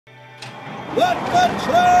Let the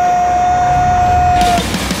trap!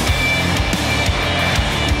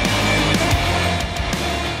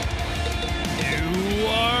 You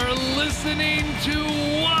are listening to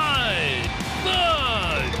What the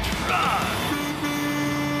Truck.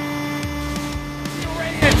 You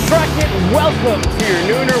ready to truck it? Welcome to your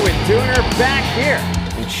Nooner with Dooner back here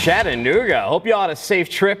in Chattanooga. Hope you all had a safe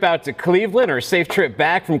trip out to Cleveland or a safe trip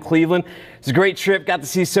back from Cleveland. It's a great trip. Got to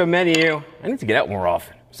see so many of you. I need to get out more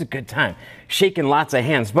often. It was a good time. Shaking lots of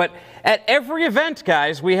hands. But at every event,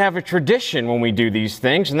 guys, we have a tradition when we do these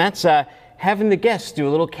things, and that's having the guests do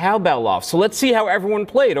a little cowbell off. So let's see how everyone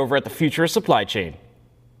played over at the Future of Supply Chain.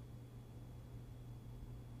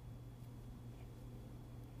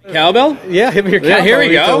 Cowbell? Yeah, give me your cowbell. Yeah, here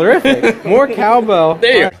we go. Terrific. More cowbell.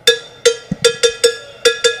 There you go.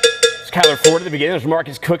 It's Kyler Ford at the beginning. There's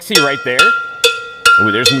Marcus Cooksey right there. Oh,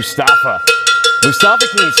 there's Mustafa. Mustafa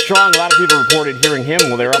King strong. A lot of people reported hearing him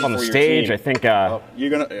while they were up on the stage. I think You're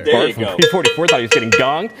gonna. Bart There you from go. P44 thought he was getting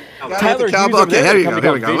gonged. Tyler Hughes over Okay, there, here we company go. called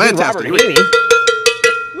Here we go. Vision. Fantastic. Robert Haney.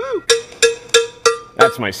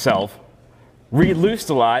 That's myself. Reed Loosed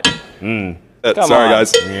a lot. Sorry, on.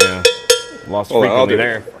 guys. Yeah. Lost Hold on, I'll frequently do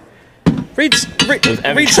there. Reed,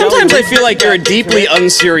 Evan sometimes Kelly. I feel like you're a deeply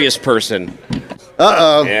unserious person.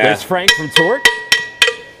 Uh-oh. Yeah. There's Frank from Torque.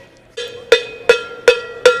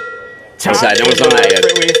 What's that? No one's on that yet.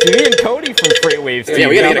 FreightWaves TV and Cody from FreightWaves TV. Yeah,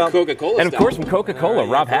 we gotta get a Coca-Cola. And of course from Coca-Cola,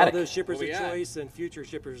 Rob For all Haddock. those shippers of choice and future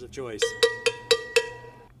shippers of choice.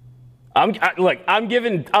 Look, I'm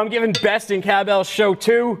giving Best in Cowbell Show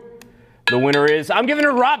 2. The winner is, I'm giving it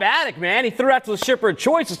to Rob Haddock, man. He threw out to the Shipper of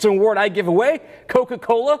Choice. It's an award I give away.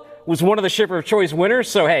 Coca-Cola was one of the Shipper of Choice winners,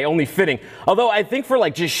 so hey, only fitting. Although I think for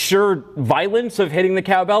like just sheer violence of hitting the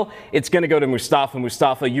cowbell, it's going to go to Mustafa.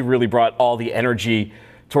 Mustafa, you really brought all the energy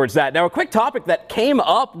towards that. Now, a quick topic that came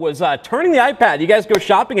up was turning the iPad. You guys go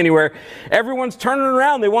shopping anywhere, everyone's turning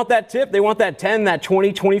around. They want that tip. They want that 10, that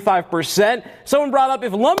 20, 25%. Someone brought up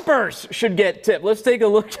if lumpers should get tipped. Let's take a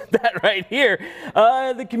look at that right here.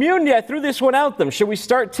 The community, I threw this one out them. Should we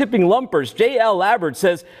start tipping lumpers? J.L. Labbert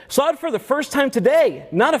says, saw it for the first time today.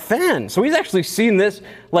 Not a fan. So he's actually seen this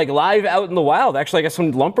like live out in the wild. Actually, I guess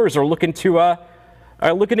some lumpers are looking to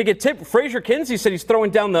get tipped. Fraser Kinsey said he's throwing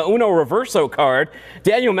down the Uno Reverso card.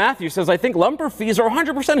 Daniel Matthews says, I think lumper fees are 100%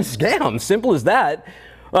 a scam. Simple as that.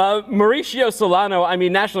 Mauricio Solano, I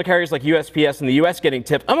mean, national carriers like USPS in the U.S. getting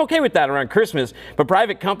tipped. I'm okay with that around Christmas. But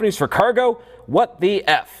private companies for cargo, what the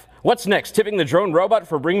F? What's next? Tipping the drone robot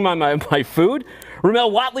for bringing my food?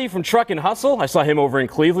 Ramel Watley from Truck and Hustle. I saw him over in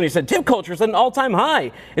Cleveland. He said, tip culture is at an all-time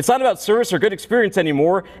high. It's not about service or good experience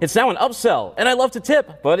anymore. It's now an upsell. And I love to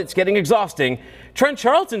tip, but it's getting exhausting. Trent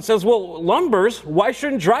Charlton says, well, lumbers, why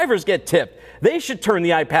shouldn't drivers get tipped? They should turn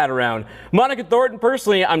the iPad around. Monica Thornton,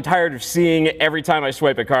 personally, I'm tired of seeing every time I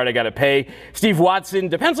swipe a card, I got to pay. Steve Watson,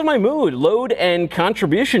 depends on my mood, load and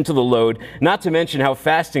contribution to the load, not to mention how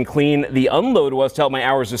fast and clean the unload was to help my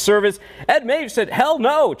hours of service. Ed Mave said, hell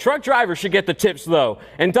no, truck drivers should get the tips though.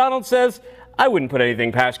 And Donald says, I wouldn't put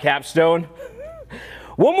anything past Capstone.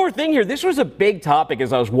 One more thing here. This was a big topic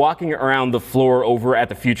as I was walking around the floor over at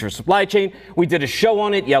the Future Supply Chain. We did a show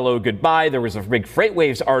on it, Yellow Goodbye. There was a big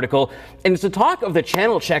FreightWaves article, and it's a talk of the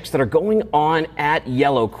channel checks that are going on at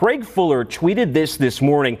Yellow. Craig Fuller tweeted this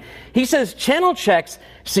morning. He says channel checks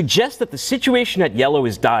suggest that the situation at Yellow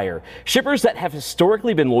is dire. Shippers that have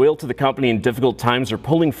historically been loyal to the company in difficult times are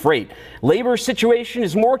pulling freight. Labor situation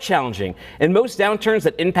is more challenging. In most downturns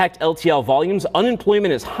that impact LTL volumes,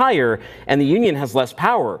 unemployment is higher and the union has less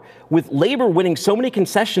power. With labor winning so many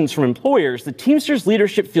concessions from employers, the Teamsters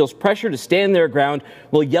leadership feels pressure to stand their ground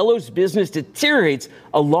while Yellow's business deteriorates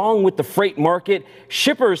along with the freight market.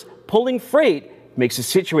 Shippers pulling freight makes the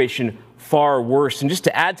situation far worse. And just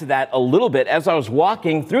to add to that a little bit, as I was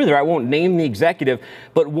walking through there, I won't name the executive,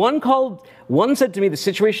 but one said to me the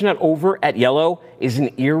situation over at Yellow is an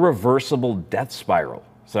irreversible death spiral.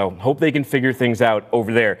 So hope they can figure things out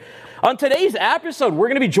over there. On today's episode, we're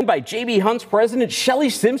going to be joined by JB Hunt's president, Shelley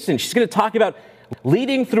Simpson. She's going to talk about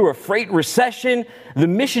leading through a freight recession, the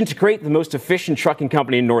mission to create the most efficient trucking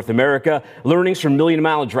company in North America, learnings from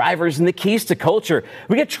million-mile drivers, and the keys to culture.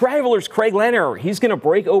 We got Travelers' Craig Lanauer. He's going to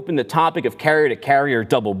break open the topic of carrier-to-carrier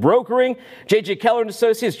double brokering. J.J. Keller and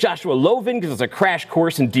Associates Joshua Lovin gives us a crash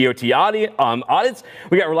course in DOT audits.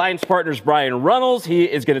 We got Reliance Partners' Brian Runnels. He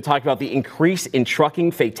is going to talk about the increase in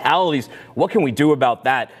trucking fatalities. What can we do about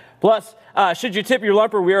that? Plus, should you tip your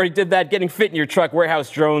lumper? We already did that. Getting fit in your truck,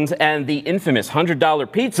 warehouse drones, and the infamous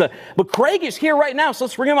 $100 pizza. But Craig is here right now, so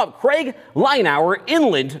let's bring him up. Craig Lanauer,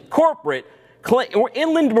 Inland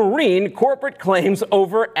Marine Corporate Claims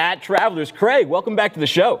over at Travelers. Craig, welcome back to the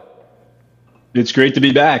show. It's great to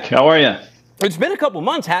be back. How are you? It's been a couple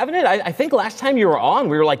months, haven't it? I think last time you were on,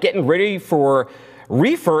 we were like getting ready for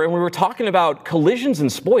reefer, and we were talking about collisions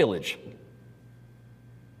and spoilage.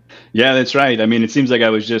 Yeah, that's right. I mean, it seems like I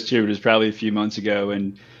was just here. It was probably a few months ago,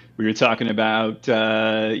 and we were talking about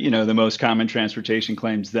the most common transportation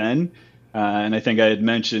claims then. And I think I had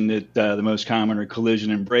mentioned that the most common are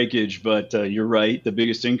collision and breakage, but you're right. The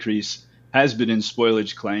biggest increase has been in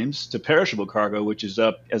spoilage claims to perishable cargo, which is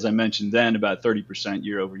up, as I mentioned then, about 30%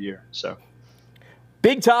 year over year. So.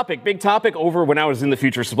 Big topic over when I was in the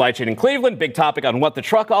Future Supply Chain in Cleveland. Big topic on What the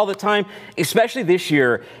Truck all the time, especially this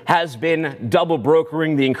year, has been double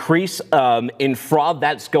brokering, the increase in fraud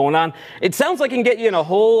that's going on. It sounds like it can get you in a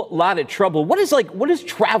whole lot of trouble. What is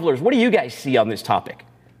travelers, what do you guys see on this topic?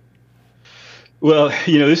 Well,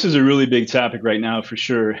 this is a really big topic right now for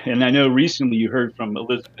sure. And I know recently you heard from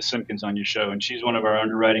Elizabeth Simpkins on your show, and she's one of our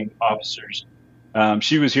underwriting officers.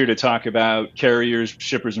 She was here to talk about carriers,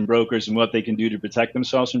 shippers, and brokers and what they can do to protect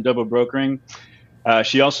themselves from double brokering.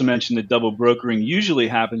 She also mentioned that double brokering usually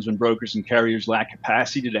happens when brokers and carriers lack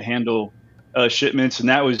capacity to handle shipments, and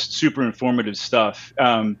that was super informative stuff.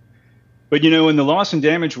 But, in the loss and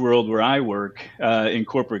damage world where I work in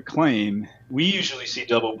corporate claim, we usually see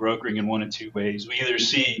double brokering in one of two ways. We either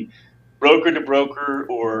see broker to broker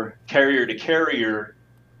or carrier to carrier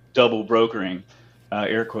double brokering.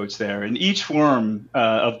 Air quotes there. And each form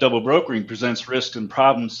of double brokering presents risks and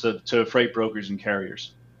problems to freight brokers and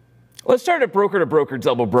carriers. Let's start at broker to broker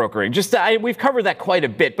double brokering. We've covered that quite a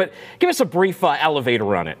bit, but give us a brief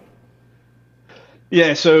elevator on it.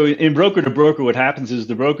 Yeah, so in broker to broker, what happens is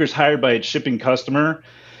the broker is hired by its shipping customer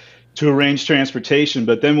to arrange transportation.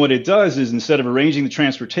 But then what it does is instead of arranging the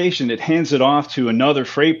transportation, it hands it off to another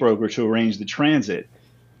freight broker to arrange the transit.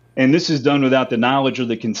 And this is done without the knowledge or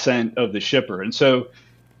the consent of the shipper. And so,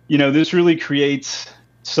 this really creates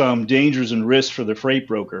some dangers and risks for the freight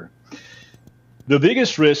broker. The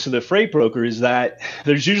biggest risk to the freight broker is that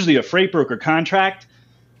there's usually a freight broker contract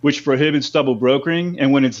which prohibits double brokering.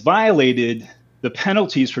 And when it's violated, the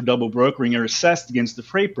penalties for double brokering are assessed against the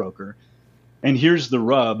freight broker. And here's the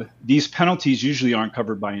rub. These penalties usually aren't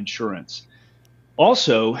covered by insurance.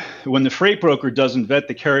 Also, when the freight broker doesn't vet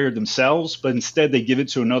the carrier themselves, but instead they give it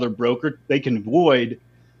to another broker, they can void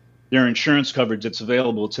their insurance coverage that's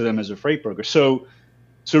available to them as a freight broker. So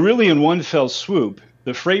really in one fell swoop,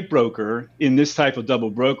 the freight broker in this type of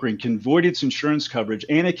double brokering can void its insurance coverage,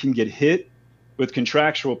 and it can get hit with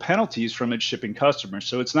contractual penalties from its shipping customers.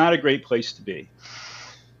 So it's not a great place to be.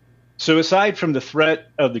 So aside from the threat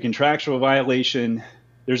of the contractual violation,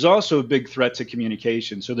 there's also a big threat to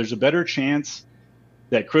communication. So there's a better chance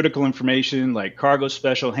that critical information like cargo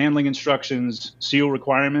special handling instructions, seal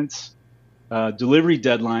requirements, delivery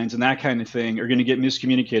deadlines, and that kind of thing are going to get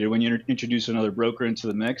miscommunicated when you introduce another broker into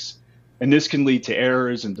the mix. And this can lead to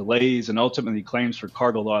errors and delays and ultimately claims for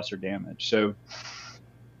cargo loss or damage. So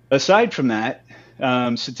aside from that,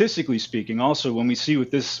 statistically speaking, also when we see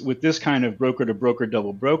with this kind of broker to broker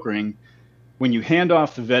double brokering, when you hand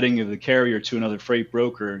off the vetting of the carrier to another freight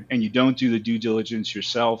broker and you don't do the due diligence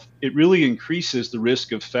yourself, it really increases the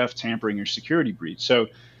risk of theft, tampering, or security breach. So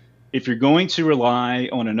if you're going to rely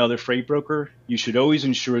on another freight broker, you should always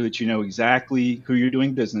ensure that you know exactly who you're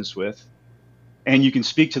doing business with, and you can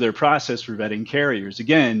speak to their process for vetting carriers.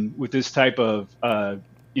 Again, with this type of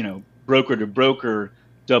broker to broker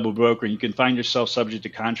double brokering, you can find yourself subject to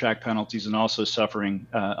contract penalties and also suffering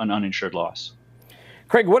an uninsured loss.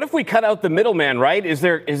 Craig, what if we cut out the middleman, right? Is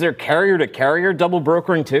there carrier to carrier double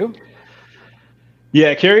brokering too?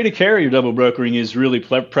 Yeah, carrier to carrier double brokering is really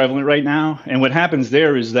prevalent right now. And what happens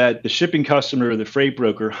there is that the shipping customer or the freight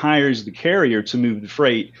broker hires the carrier to move the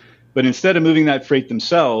freight. But instead of moving that freight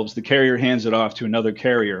themselves, the carrier hands it off to another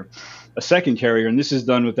carrier, a second carrier. And this is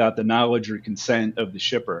done without the knowledge or consent of the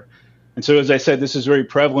shipper. And so, as I said, this is very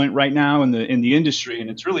prevalent right now in the industry, and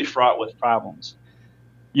it's really fraught with problems.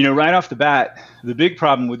 Right off the bat, the big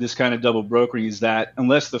problem with this kind of double brokering is that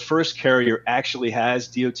unless the first carrier actually has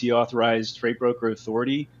DOT authorized freight broker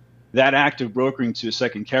authority, that act of brokering to a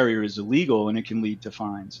second carrier is illegal and it can lead to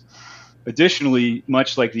fines. Additionally,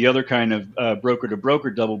 much like the other kind of broker to broker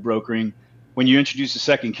double brokering, when you introduce a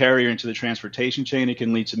second carrier into the transportation chain, it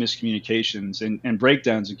can lead to miscommunications and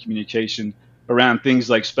breakdowns in communication around things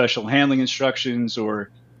like special handling instructions or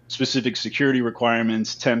specific security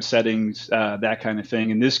requirements, temp settings, that kind of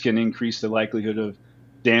thing. And this can increase the likelihood of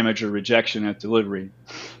damage or rejection at delivery.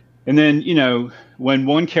 And then, when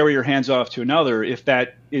one carrier hands off to another, if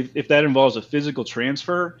that involves a physical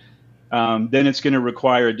transfer, then it's going to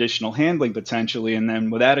require additional handling potentially. And then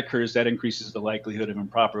when that occurs, that increases the likelihood of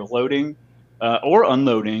improper loading or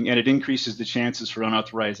unloading, and it increases the chances for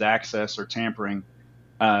unauthorized access or tampering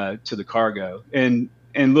to the cargo. And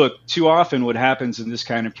look, too often what happens in this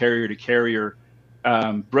kind of carrier to carrier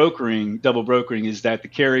brokering, double brokering, is that the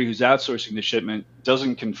carrier who's outsourcing the shipment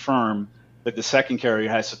doesn't confirm that the second carrier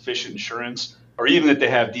has sufficient insurance, or even that they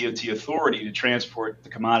have DOT authority to transport the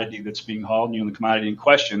commodity that's being hauled, the commodity in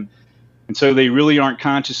question. And so they really aren't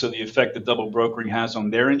conscious of the effect that double brokering has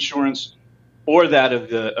on their insurance or that of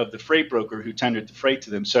the freight broker who tendered the freight to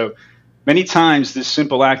them. So many times this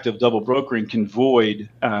simple act of double brokering can void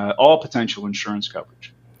all potential insurance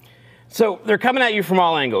coverage. So they're coming at you from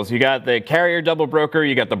all angles. You got the carrier double broker,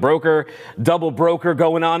 you got the broker double broker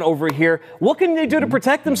going on over here. What can they do to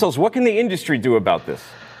protect themselves? What can the industry do about this?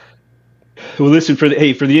 Well, listen, for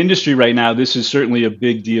the industry right now, this is certainly a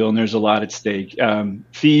big deal, and there's a lot at stake.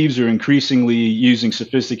 Thieves are increasingly using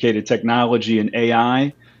sophisticated technology and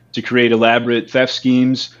AI to create elaborate theft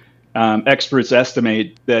schemes. Experts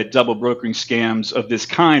estimate that double brokering scams of this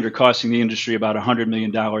kind are costing the industry about $100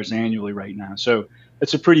 million annually right now. So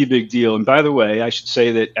it's a pretty big deal. And by the way, I should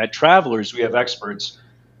say that at Travelers, we have experts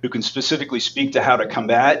who can specifically speak to how to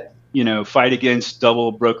combat, fight against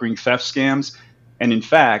double brokering theft scams. And in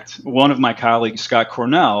fact, one of my colleagues, Scott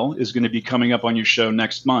Cornell, is going to be coming up on your show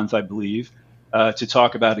next month, I believe, to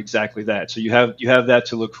talk about exactly that. So you have that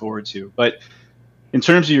to look forward to. But in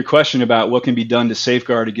terms of your question about what can be done to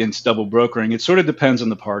safeguard against double brokering, it sort of depends on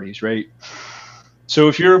the parties, right? So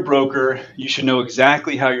if you're a broker, you should know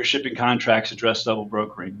exactly how your shipping contracts address double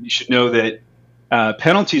brokering. You should know that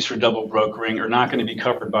penalties for double brokering are not going to be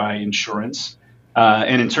covered by insurance.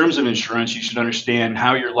 And in terms of insurance, you should understand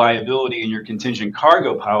how your liability and your contingent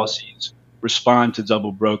cargo policies respond to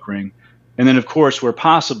double brokering. And then, of course, where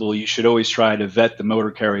possible, you should always try to vet the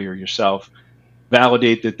motor carrier yourself,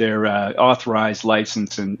 validate that they're authorized,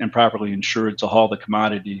 licensed, and properly insured to haul the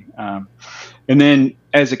commodity. And then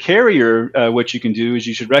as a carrier, what you can do is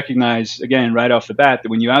you should recognize, again, right off the bat, that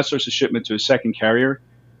when you outsource a shipment to a second carrier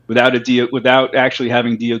without actually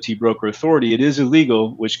having DOT broker authority, it is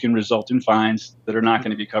illegal, which can result in fines that are not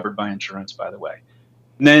going to be covered by insurance, by the way.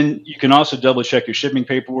 And then you can also double check your shipping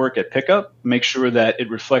paperwork at pickup, make sure that it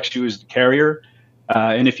reflects you as the carrier.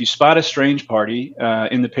 And if you spot a strange party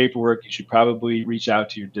in the paperwork, you should probably reach out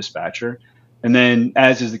to your dispatcher. And then,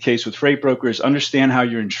 as is the case with freight brokers, understand how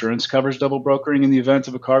your insurance covers double brokering in the event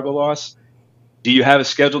of a cargo loss. Do you have a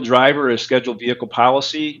scheduled driver or a scheduled vehicle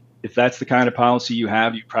policy? If that's the kind of policy you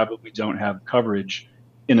have, you probably don't have coverage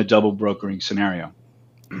in a double brokering scenario.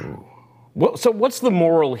 Well, so what's the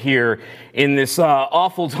moral here in this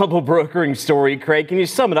awful double brokering story, Craig? Can you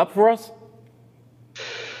sum it up for us?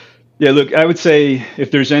 Yeah, look, I would say if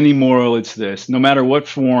there's any moral, it's this. No matter what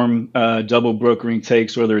form double brokering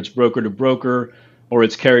takes, whether it's broker to broker or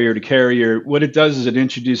it's carrier to carrier, what it does is it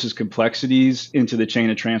introduces complexities into the chain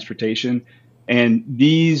of transportation. And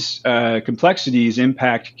these complexities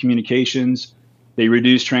impact communications. They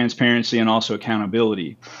reduce transparency and also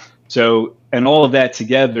accountability. So, and all of that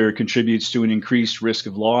together contributes to an increased risk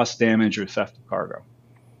of loss, damage, or theft of cargo.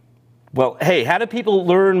 Well, hey, how do people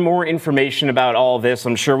learn more information about all this?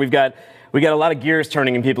 I'm sure we got a lot of gears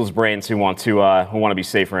turning in people's brains who want to be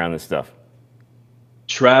safe around this stuff.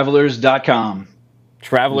 Travelers.com.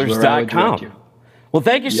 Travelers.com. Well,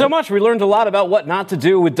 thank you so much. We learned a lot about what not to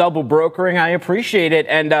do with double brokering. I appreciate it.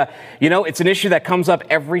 And, it's an issue that comes up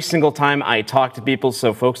every single time I talk to people.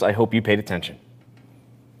 So, folks, I hope you paid attention.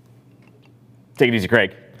 Take it easy,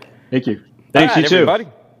 Craig. Thank you. Thanks, you too. Everybody.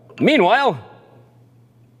 Meanwhile,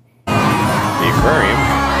 the aquarium.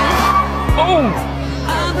 Oh!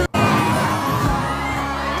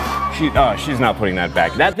 She's not putting that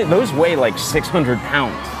back. Those weigh like 600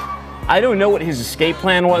 pounds. I don't know what his escape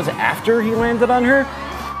plan was after he landed on her,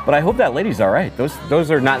 but I hope that lady's all right. Those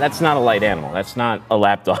are not. That's not a light animal. That's not a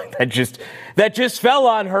lap dog. That just fell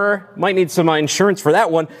on her. Might need some insurance for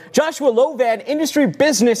that one. Joshua Lovan, industry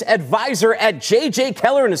business advisor at JJ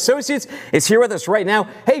Keller and Associates, is here with us right now.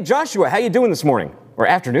 Hey, Joshua, how you doing this morning or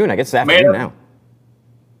afternoon? I guess it's afternoon now.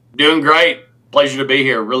 Doing great. Pleasure to be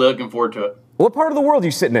here. Really looking forward to it. What part of the world are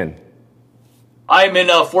you sitting in? I'm in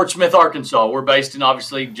Fort Smith, Arkansas. We're based in,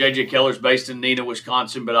 obviously, J.J. Keller's based in Neenah,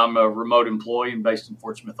 Wisconsin, but I'm a remote employee and based in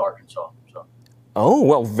Fort Smith, Arkansas. So. Oh,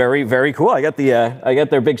 well, very, very cool. I got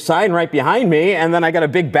their big sign right behind me, and then I got a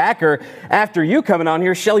big backer after you coming on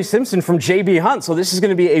here, Shelly Simpson from JB Hunt. So this is going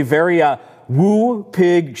to be a very woo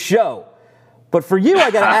pig show. But for you,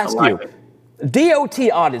 I got to ask you. DOT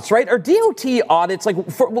audits, right? Are DOT audits,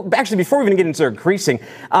 actually, before we even get into increasing,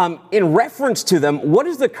 in reference to them, what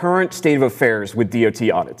is the current state of affairs with DOT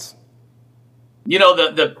audits? You know,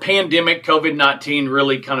 the pandemic, COVID-19,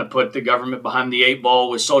 really kind of put the government behind the eight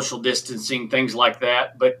ball with social distancing, things like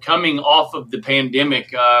that. But coming off of the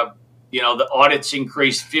pandemic, The audits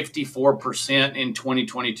increased 54% in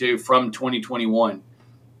 2022 from 2021.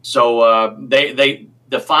 So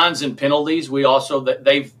the fines and penalties,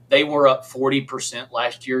 they were up 40%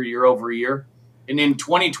 last year, year over year. And in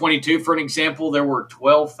 2022, for an example, there were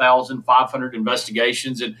 12,500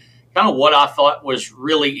 investigations. And kind of what I thought was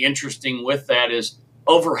really interesting with that is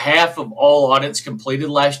over half of all audits completed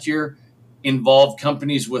last year involved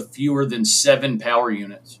companies with fewer than 7 power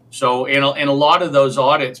units. So in a lot of those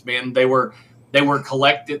audits, man, they were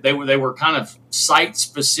collected. They were kind of site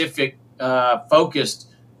specific focused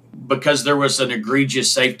because there was an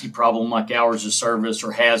egregious safety problem like hours of service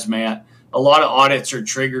or hazmat. A lot of audits are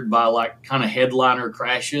triggered by like kind of headliner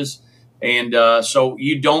crashes. And so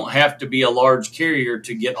you don't have to be a large carrier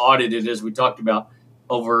to get audited, as we talked about.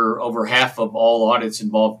 Over half of all audits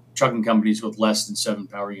involve trucking companies with less than 7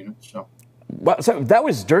 power units. So. Well, so that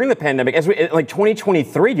was during the pandemic. As we like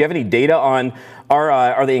 2023, do you have any data on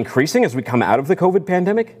are they increasing as we come out of the COVID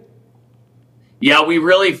pandemic? Yeah, we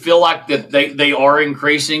really feel like that they are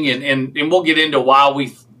increasing, and we'll get into why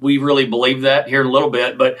we really believe that here in a little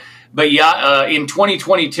bit. But yeah, in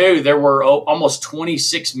 2022 there were almost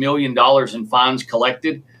 $26 million in fines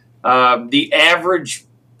collected. The average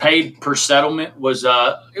paid per settlement was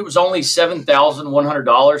it was only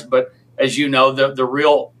 $7,100, but as you know, the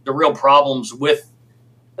real problems with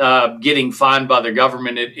getting fined by the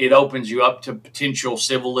government, it opens you up to potential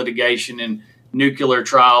civil litigation and nuclear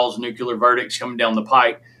trials, nuclear verdicts coming down the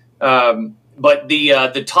pike. But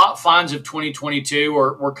the top fines of 2022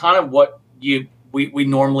 were kind of what we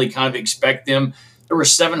normally kind of expect them. There were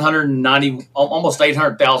 $790, almost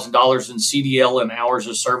 $800,000 in CDL and hours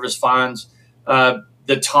of service fines.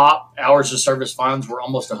 The top hours of service fines were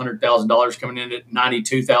almost $100,000, coming in at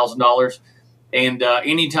 $92,000. And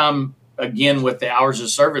anytime, again, with the hours of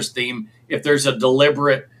service theme, if there's a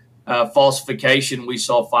deliberate falsification, we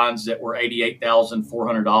saw fines that were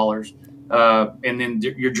 $88,400. And then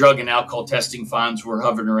your drug and alcohol testing fines were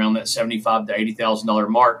hovering around that $75,000 to $80,000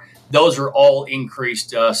 mark. Those are all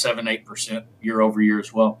increased 7-8% year over year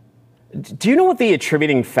as well. Do you know what the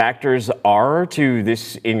attributing factors are to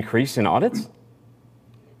this increase in audits?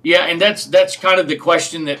 Yeah, and that's kind of the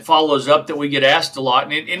question that follows up that we get asked a lot.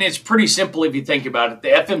 And it's pretty simple if you think about it. The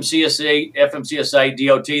FMCSA,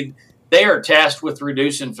 DOT, they are tasked with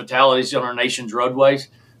reducing fatalities on our nation's roadways.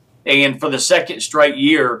 And for the second straight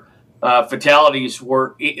year, fatalities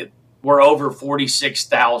were over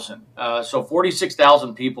 46,000. So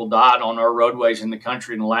 46,000 people died on our roadways in the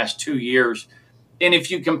country in the last 2 years. And if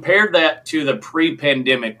you compare that to the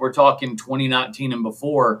pre-pandemic, we're talking 2019 and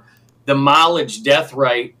before, the mileage death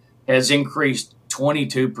rate has increased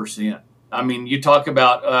 22%. I mean, you talk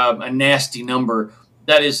about a nasty number.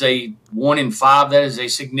 That is a 1 in 5. That is a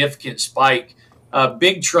significant spike.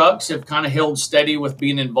 Big trucks have kind of held steady with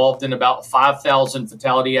being involved in about 5,000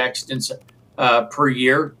 fatality accidents per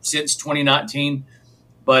year since 2019.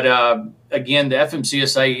 But again, the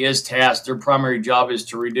FMCSA is tasked. Their primary job is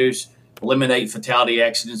to eliminate fatality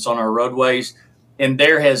accidents on our roadways. And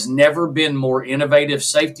there has never been more innovative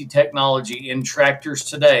safety technology in tractors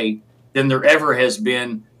today than there ever has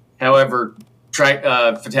been. However,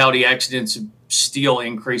 fatality accidents are still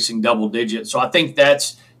increasing double digits. So I think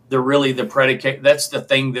that's the predicate. That's the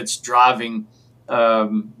thing that's driving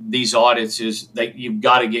these audits, is that you've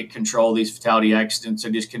got to get control of these fatality accidents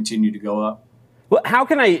and just continue to go up. Well, how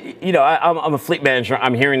can I'm a fleet manager.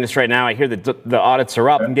 I'm hearing this right now. I hear that the audits are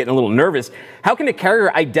up. I'm getting a little nervous. How can a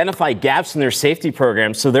carrier identify gaps in their safety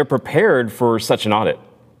program so they're prepared for such an audit?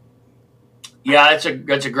 Yeah,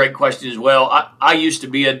 that's a great question as well. I used to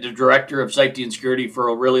be the director of safety and security for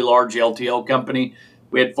a really large LTL company.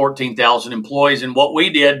 We had 14,000 employees. And what we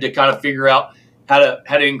did to kind of figure out how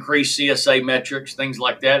to increase CSA metrics, things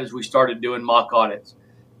like that, is we started doing mock audits.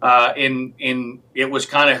 And it was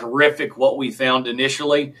kind of horrific what we found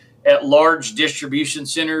initially at large distribution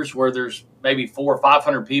centers where there's maybe 400 or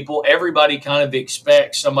 500 people. Everybody kind of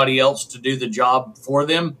expects somebody else to do the job for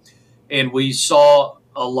them. And we saw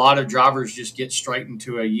a lot of drivers just get straight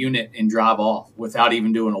into a unit and drive off without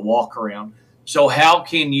even doing a walk around. So how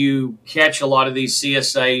can you catch a lot of these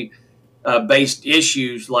CSA based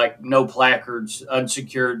issues like no placards,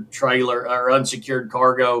 unsecured trailer or unsecured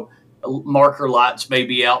cargo, marker lights may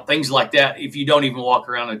be out, things like that, if you don't even walk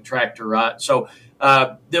around a tractor, right? So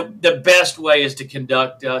the best way is to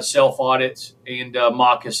conduct self-audits and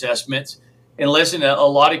mock assessments. And listen, a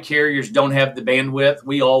lot of carriers don't have the bandwidth.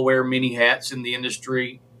 We all wear many hats in the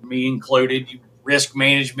industry, me included. Risk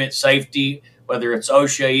management, safety, whether it's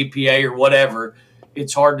OSHA, EPA, or whatever,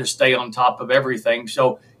 it's hard to stay on top of everything.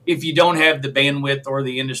 So if you don't have the bandwidth or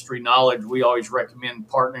the industry knowledge, we always recommend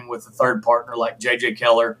partnering with a third partner like JJ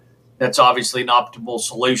Keller, that's obviously an optimal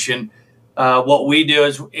solution. What we do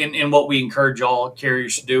is, and what we encourage all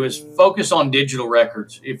carriers to do, is focus on digital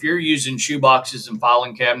records. If you're using shoeboxes and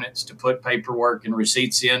filing cabinets to put paperwork and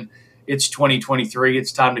receipts in, it's 2023.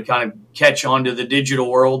 It's time to kind of catch on to the digital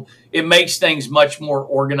world. It makes things much more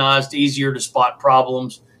organized, easier to spot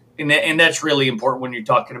problems. And that's really important when you're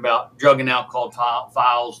talking about drug and alcohol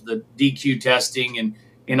files, the DQ testing,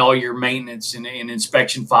 and all your maintenance and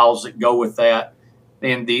inspection files that go with that,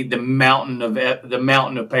 and the mountain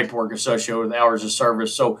of paperwork associated with hours of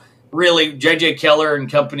service. So really, J.J. Keller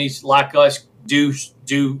and companies like us do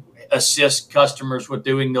assist customers with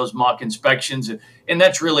doing those mock inspections, and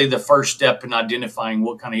that's really the first step in identifying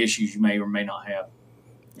what kind of issues you may or may not have.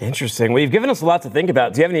 Interesting. Well, you've given us a lot to think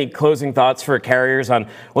about. Do you have any closing thoughts for carriers on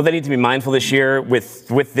what they need to be mindful this year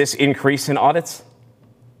with this increase in audits?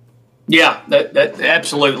 Yeah, that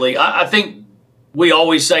absolutely. I think we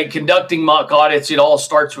always say conducting mock audits, it all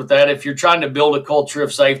starts with that. If you're trying to build a culture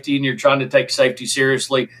of safety and you're trying to take safety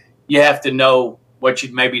seriously, you have to know what you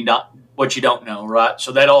don't know, right?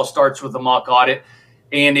 So that all starts with a mock audit.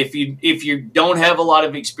 And if you don't have a lot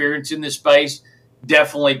of experience in this space,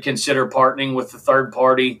 definitely consider partnering with a third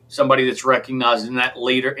party, somebody that's recognized in that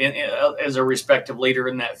leader as a respective leader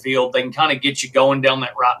in that field. They can kind of get you going down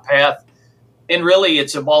that right path. And really,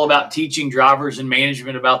 it's all about teaching drivers and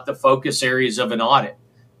management about the focus areas of an audit.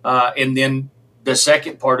 And then the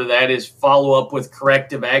second part of that is follow up with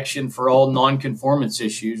corrective action for all non-conformance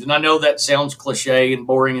issues. And I know that sounds cliche and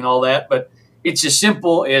boring and all that, but it's as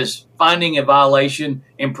simple as finding a violation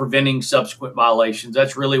and preventing subsequent violations.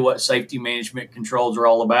 That's really what safety management controls are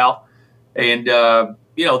all about. And,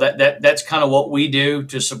 that's kind of what we do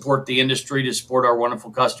to support the industry, to support our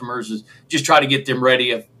wonderful customers, is just try to get them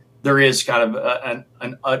ready if there is kind of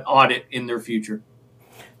an audit in their future.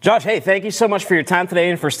 Josh, hey, thank you so much for your time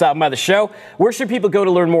today and for stopping by the show. Where should people go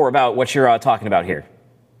to learn more about what you're talking about here?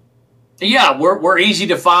 Yeah, we're easy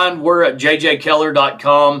to find. We're at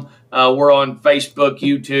jjkeller.com. We're on Facebook,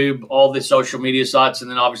 YouTube, all the social media sites,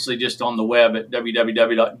 and then obviously just on the web at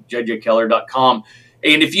www.jjkeller.com.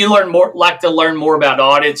 And if you like to learn more about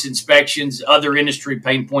audits, inspections, other industry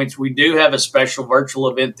pain points, we do have a special virtual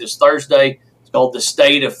event this Thursday. It's called the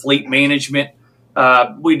State of Fleet Management.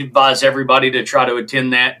 We'd advise everybody to try to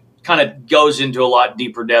attend that. Kind of goes into a lot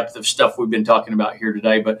deeper depth of stuff we've been talking about here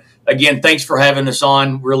today. But again, thanks for having us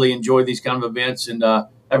on. Really enjoy these kind of events, and have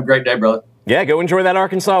a great day, brother. Yeah, go enjoy that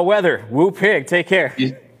Arkansas weather. Woo pig. Take care.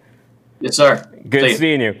 Yes, sir. Good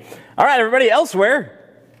seeing you. All right, everybody elsewhere.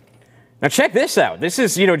 Now check this out. This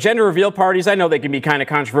is, gender reveal parties. I know they can be kind of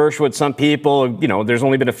controversial with some people. There's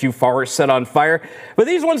only been a few forests set on fire. But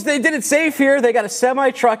these ones, they did it safe here. They got a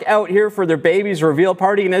semi-truck out here for their baby's reveal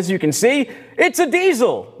party. And as you can see, it's a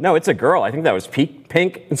diesel. No, it's a girl. I think that was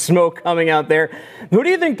pink and smoke coming out there. Who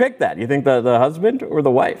do you think picked that? You think the husband or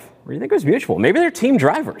the wife? Or do you think it was mutual? Maybe they're team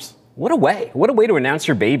drivers. What a way to announce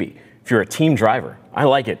your baby if you're a team driver. I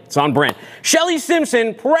like it. It's on brand. Shelly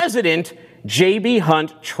Simpson, president, J.B.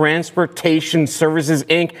 Hunt Transportation Services,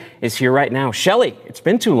 Inc., is here right now. Shelly, it's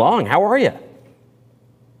been too long. How are you?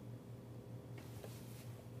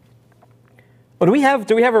 Oh, do we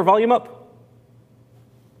have our volume up?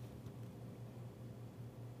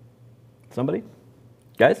 Somebody?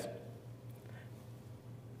 Guys?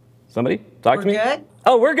 Somebody? Talk to me. Good?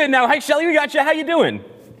 Oh, we're good now. Hi, Shelly, we got you. How you doing?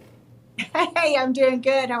 Hey, I'm doing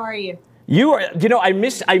good. How are you? You are, I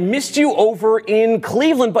missed you over in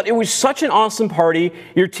Cleveland, but it was such an awesome party.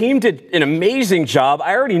 Your team did an amazing job.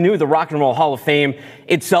 I already knew the Rock and Roll Hall of Fame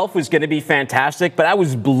itself was going to be fantastic, but I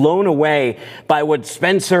was blown away by what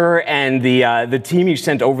Spencer and the team you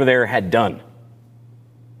sent over there had done.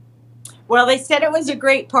 Well, they said it was a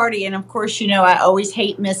great party, and of course, I always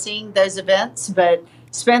hate missing those events, but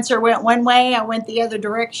Spencer went one way, I went the other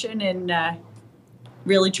direction, and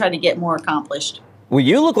really tried to get more accomplished. Well,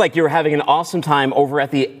 you look like you were having an awesome time over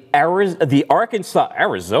at the Arkansas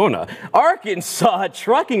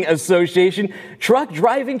Trucking Association Truck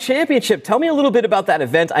Driving Championship. Tell me a little bit about that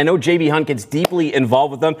event. I know J.B. Hunt gets deeply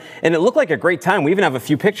involved with them, and it looked like a great time. We even have a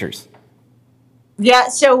few pictures. Yeah,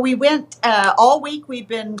 so we went all week. We've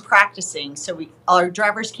been practicing. So our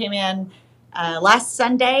drivers came in last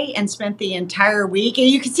Sunday and spent the entire week. And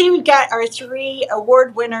you can see we've got our 3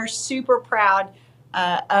 award winners, super proud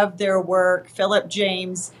of their work. Philip,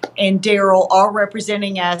 James, and Daryl all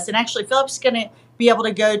representing us. And actually, Philip's going to be able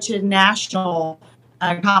to go to national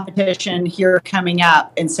competition here coming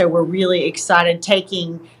up. And so we're really excited,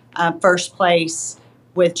 taking first place,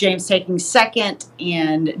 with James taking second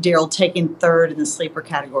and Daryl taking third in the sleeper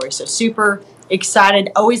category. So super excited.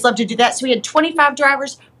 Always love to do that. So we had 25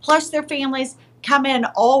 drivers plus their families come in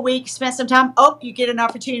all week, spent some time. Oh, you get an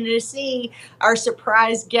opportunity to see our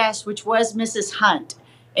surprise guest, which was Mrs. Hunt.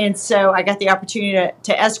 And so I got the opportunity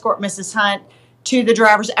to escort Mrs. Hunt to the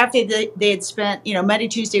drivers after they had spent, Monday,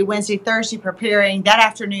 Tuesday, Wednesday, Thursday preparing. That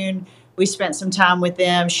afternoon, we spent some time with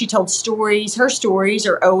them. She told stories. Her stories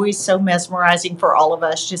are always so mesmerizing for all of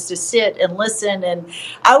us, just to sit and listen. And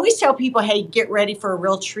I always tell people, hey, get ready for a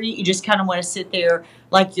real treat. You just kind of want to sit there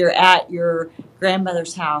like you're at your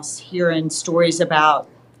grandmother's house hearing stories about,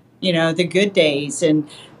 the good days and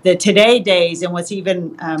the today days and what's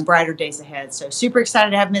even brighter days ahead. So super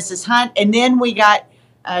excited to have Mrs. Hunt. And then we got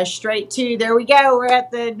straight to, there we go, we're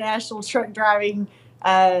at the National Truck Driving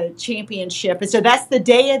Championship. And so that's the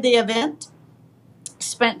day of the event.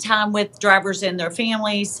 Spent time with drivers and their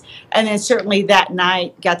families. And then certainly that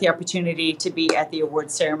night got the opportunity to be at the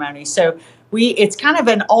award ceremony. So it's kind of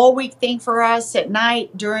an all-week thing for us at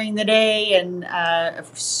night, during the day, and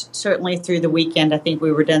certainly through the weekend. I think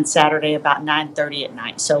we were done Saturday about 9:30 at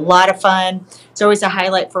night. So a lot of fun. It's always a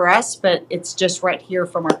highlight for us, but it's just right here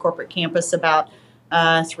from our corporate campus, about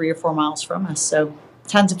 3 or 4 miles from us. So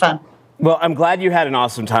tons of fun. Well, I'm glad you had an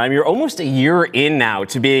awesome time. You're almost a year in now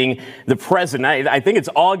to being the president. I think it's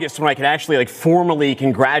August when I can actually formally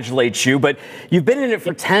congratulate you, but you've been in it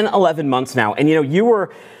for 10, 11 months now. And,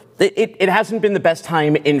 it hasn't been the best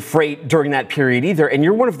time in freight during that period either. And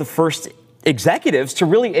you're one of the first executives to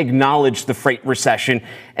really acknowledge the freight recession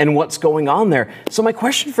and what's going on there. So my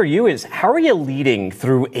question for you is, how are you leading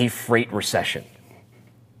through a freight recession?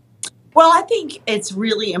 Well, I think it's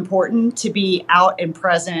really important to be out and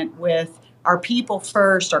present with our people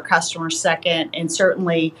first, our customers second, and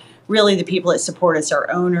certainly really the people that support us,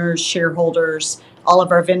 our owners, shareholders, all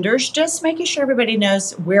of our vendors, just making sure everybody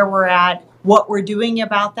knows where we're at, what we're doing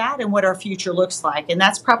about that, and what our future looks like. And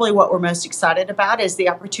that's probably what we're most excited about, is the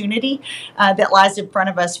opportunity that lies in front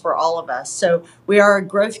of us for all of us. So we are a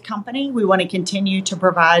growth company. We want to continue to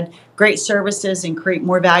provide great services and create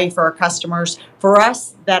more value for our customers. For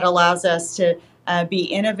us, that allows us to be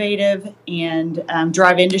innovative and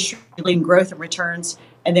drive industry-leading growth and returns,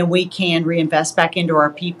 and then we can reinvest back into our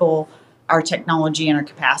people, our technology, and our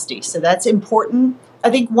capacity. So that's important. I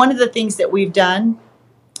think one of the things that we've done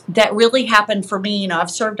that really happened for me, I've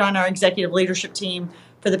served on our executive leadership team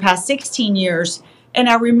for the past 16 years, and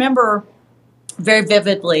I remember very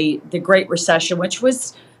vividly the Great Recession, which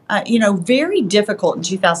was, very difficult in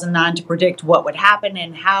 2009 to predict what would happen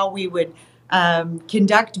and how we would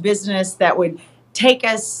conduct business that would take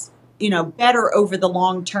us, better over the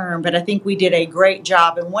long term. But I think we did a great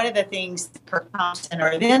job. And one of the things that Kirk Thompson,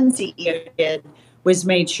 our then CEO, did was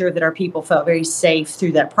made sure that our people felt very safe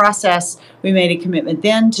through that process. We made a commitment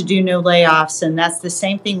then to do no layoffs, and that's the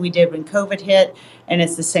same thing we did when COVID hit, and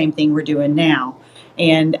it's the same thing we're doing now.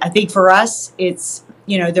 And I think for us, it's,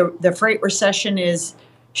 the freight recession is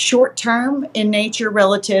short-term in nature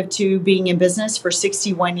relative to being in business for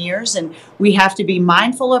 61 years, and we have to be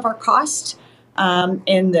mindful of our cost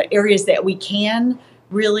in the areas that we can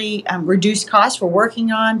really reduce costs we're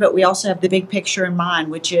working on, but we also have the big picture in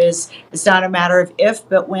mind, which is it's not a matter of if,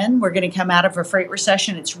 but when we're going to come out of a freight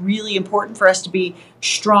recession. It's really important for us to be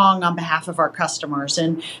strong on behalf of our customers.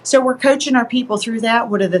 And so we're coaching our people through that.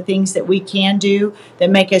 What are the things that we can do that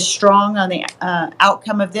make us strong on the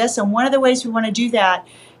outcome of this? And one of the ways we want to do that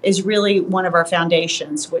is really one of our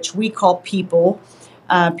foundations, which we call people.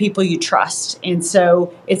 People you trust. And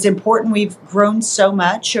so it's important. We've grown so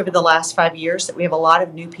much over the last 5 years that we have a lot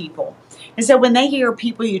of new people. And so when they hear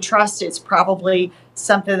people you trust, it's probably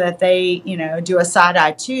something that they, do a side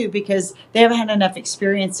eye to, because they haven't had enough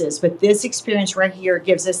experiences. But this experience right here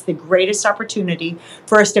gives us the greatest opportunity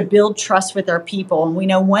for us to build trust with our people. And we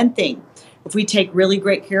know one thing: if we take really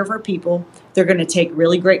great care of our people, they're going to take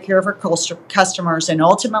really great care of our customers, and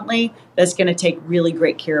ultimately that's going to take really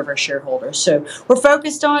great care of our shareholders. So we're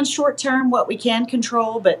focused on short term, what we can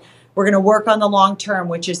control, but we're going to work on the long term,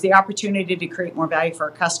 which is the opportunity to create more value for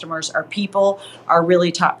our customers. Our people are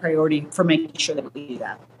really top priority for making sure that we do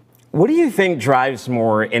that. What do you think drives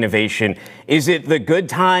more innovation? Is it the good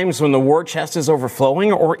times when the war chest is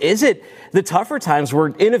overflowing, or is it the tougher times where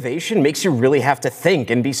innovation makes you really have to think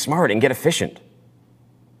and be smart and get efficient?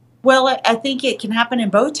 Well, I think it can happen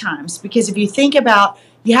in both times, because if you think about,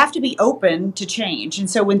 you have to be open to change. And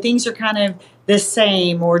so when things are kind of the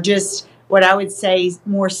same, or just what I would say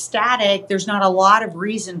more static, there's not a lot of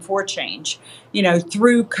reason for change.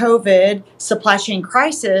 Through COVID, supply chain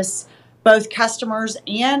crisis, both customers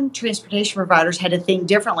and transportation providers had to think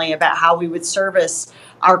differently about how we would service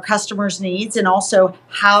our customers' needs, and also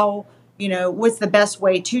how, what's the best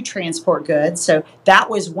way to transport goods. So that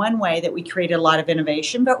was one way that we created a lot of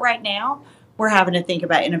innovation. But right now, we're having to think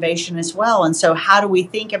about innovation as well. And so how do we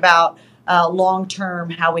think about long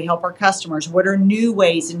term, how we help our customers? What are new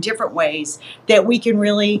ways and different ways that we can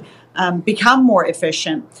really become more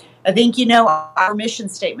efficient? I think, our mission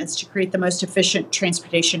statements to create the most efficient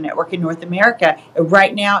transportation network in North America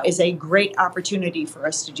right now is a great opportunity for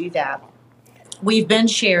us to do that. We've been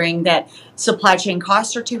sharing that supply chain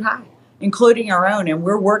costs are too high, including our own, and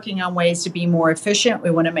we're working on ways to be more efficient.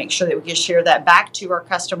 We want to make sure that we can share that back to our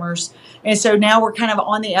customers. And so now we're kind of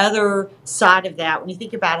on the other side of that. When you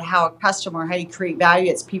think about how you create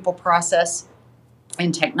value, it's people, process,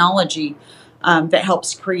 and technology that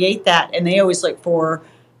helps create that. And they always look for,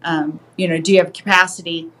 do you have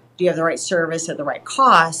capacity? Do you have the right service at the right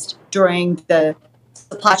cost? During the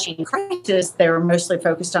supply chain crisis, they were mostly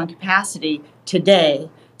focused on capacity. Today,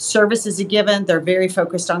 service is a given. They're very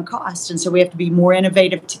focused on cost. And so we have to be more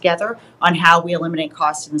innovative together on how we eliminate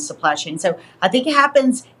cost in the supply chain. So I think it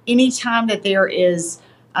happens anytime that there is,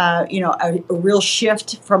 a real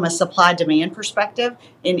shift from a supply demand perspective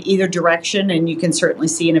in either direction. And you can certainly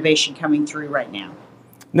see innovation coming through right now.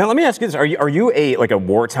 Now, let me ask you this. Are you a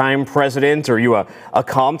wartime president? Or are you a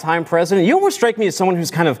calm time president? You almost strike me as someone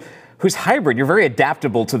who's hybrid. You're very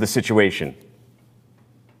adaptable to the situation.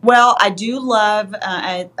 Well, I do love,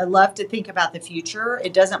 I love to think about the future.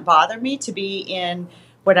 It doesn't bother me to be in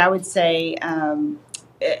what I would say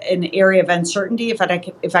an area of uncertainty if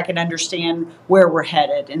I can understand where we're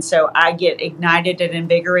headed. And so I get ignited and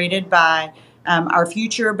invigorated by our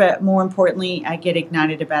future, but more importantly, I get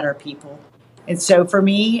ignited about our people. And so for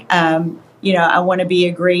me, I want to be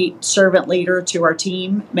a great servant leader to our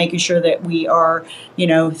team, making sure that we are,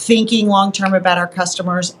 thinking long term about our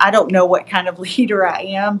customers. I don't know what kind of leader I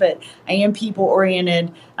am, but I am people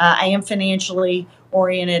oriented. I am financially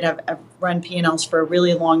oriented. I've run P&Ls for a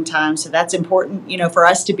really long time. So that's important, for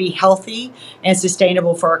us to be healthy and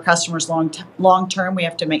sustainable for our customers long term. We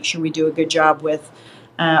have to make sure we do a good job with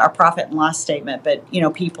our profit and loss statement. But,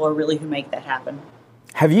 people are really who make that happen.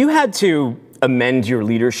 Have you had to amend your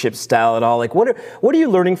leadership style at all? Like, what are you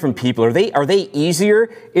learning from people? Are they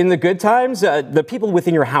easier in the good times? The people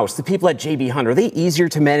within your house, the people at JB Hunt, are they easier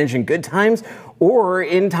to manage in good times or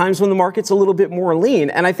in times when the market's a little bit more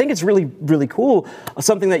lean? And I think it's really, really cool.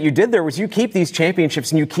 Something that you did there was you keep these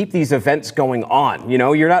championships and you keep these events going on.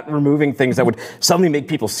 You're not removing things that would suddenly make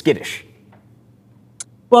people skittish.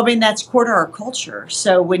 Well, that's core to our culture.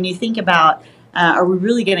 So when you think about are we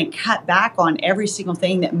really going to cut back on every single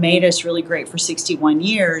thing that made us really great for 61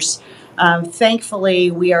 years? Thankfully,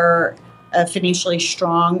 we are a financially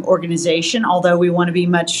strong organization, although we want to be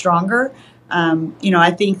much stronger.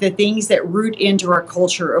 I think the things that root into our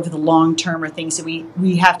culture over the long term are things that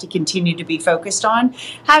we have to continue to be focused on.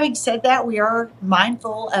 Having said that, we are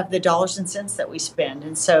mindful of the dollars and cents that we spend.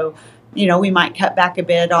 And so, we might cut back a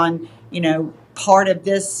bit on, part of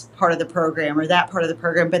this part of the program or that part of the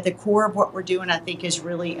program, but the core of what we're doing, I think, is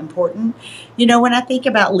really important. When I think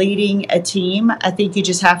about leading a team, I think you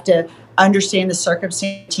just have to understand the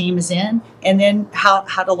circumstance the team is in and then how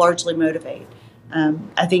to largely motivate.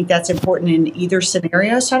 I think that's important in either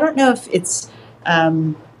scenario. So I don't know if it's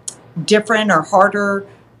different or harder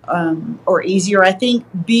or easier. I think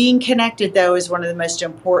being connected, though, is one of the most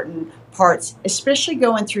important parts, especially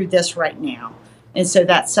going through this right now. And so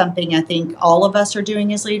that's something I think all of us are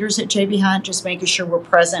doing as leaders at JB Hunt, just making sure we're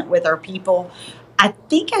present with our people. I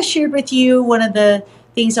think I shared with you one of the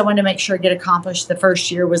things I wanted to make sure I get accomplished the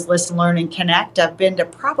first year was listen, learn, and connect. I've been to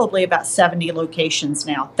probably about 70 locations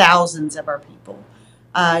now, thousands of our people.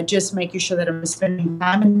 Just making sure that I'm spending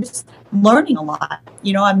time and just learning a lot.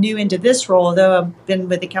 I'm new into this role, although I've been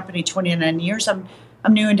with the company 29 years. I'm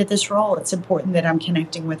new into this role. It's important that I'm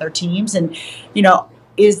connecting with our teams and,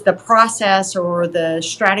 is the process or the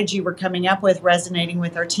strategy we're coming up with resonating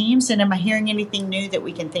with our teams? And am I hearing anything new that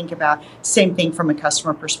we can think about? Same thing from a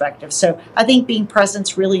customer perspective. So I think being present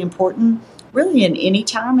is really important, really in any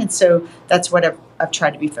time. And so that's what I've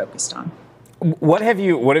tried to be focused on. What have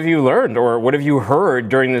you learned or what have you heard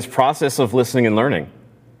during this process of listening and learning?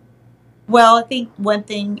 Well, I think one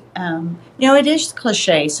thing, it is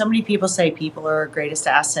cliche. So many people say people are our greatest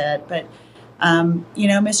asset, but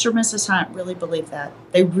Mr. and Mrs. Hunt really believed that.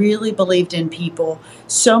 They really believed in people.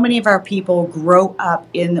 So many of our people grow up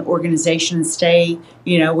in the organization and stay,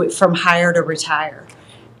 from hire to retire.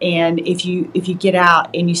 And if you get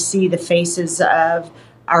out and you see the faces of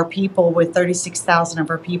our people, with 36,000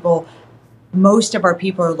 of our people, most of our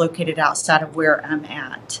people are located outside of where I'm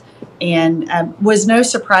at. And was no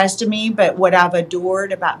surprise to me, but what I've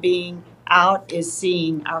adored about being out is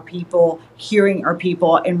seeing our people, hearing our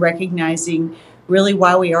people, and recognizing really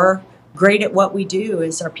why we are great at what we do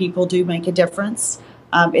is our people do make a difference.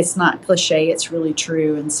 It's not cliche, it's really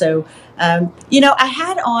true. And so, I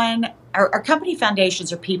had on our company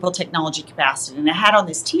foundations are people, technology, capacity. And I had on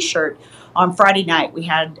this T-shirt on Friday night. We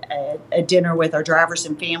had a dinner with our drivers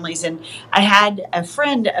and families. And I had a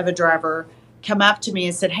friend of a driver come up to me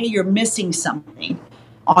and said, "Hey, you're missing something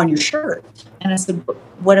on your shirt." And I said,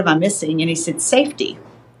 "What am I missing?" And he said, "Safety."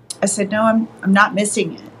 I said, "No, I'm not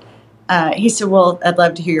missing it." He said, "Well, I'd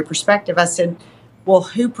love to hear your perspective." I said, "Well,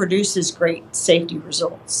 who produces great safety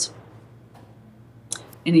results?"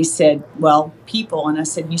 And he said, "Well, people." And I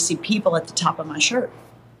said, "You see people at the top of my shirt.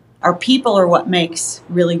 Our people are what makes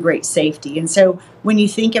really great safety." And so when you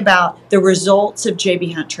think about the results of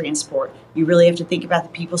JB Hunt Transport, you really have to think about the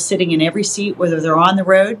people sitting in every seat, whether they're on the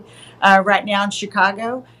road right now in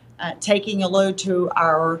Chicago, taking a load to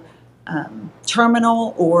our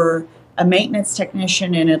terminal, or a maintenance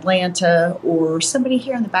technician in Atlanta, or somebody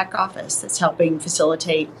here in the back office that's helping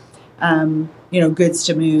facilitate, goods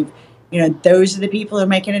to move. Those are the people who are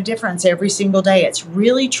making a difference every single day. It's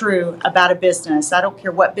really true about a business. I don't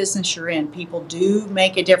care what business you're in. People do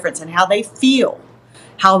make a difference in how they feel,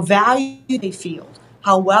 how valued they feel,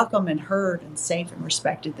 how welcome and heard and safe and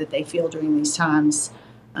respected that they feel during these times.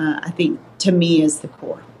 I think, to me, is the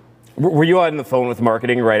core. Were you on the phone with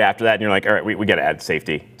marketing right after that, and you're like, all right, we got to add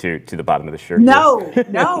safety to the bottom of the shirt?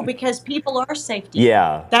 No, because people are safety.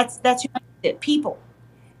 Yeah. That's it. People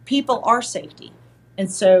are safety. And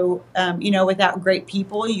so, without great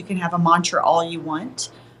people, you can have a mantra all you want,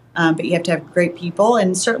 but you have to have great people.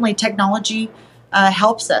 And certainly technology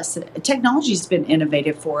helps us. Technology's been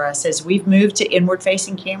innovative for us as we've moved to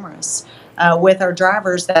inward-facing cameras. With our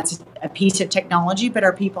drivers, that's a piece of technology, but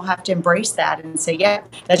our people have to embrace that and say, yeah,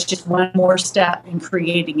 that's just one more step in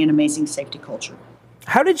creating an amazing safety culture.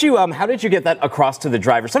 How did you get that across to the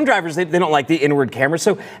drivers? Some drivers, they don't like the inward camera.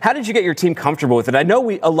 So how did you get your team comfortable with it? I know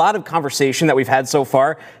a lot of conversation that we've had so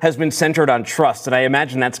far has been centered on trust, and I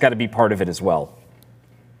imagine that's got to be part of it as well.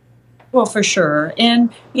 Well, for sure. And,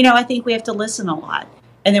 I think we have to listen a lot.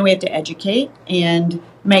 And then we have to educate and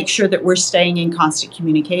make sure that we're staying in constant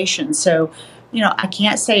communication. So, I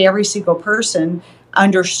can't say every single person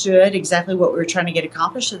understood exactly what we were trying to get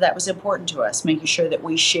accomplished. So that was important to us, making sure that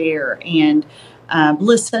we share and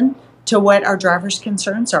listen to what our drivers'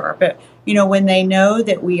 concerns are. But, when they know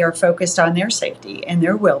that we are focused on their safety and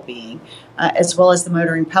their well-being, as well as the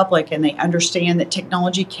motoring public, and they understand that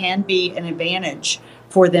technology can be an advantage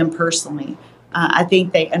for them personally, I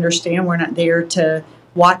think they understand we're not there to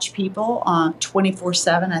watch people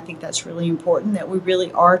 24/7. I think that's really important, that we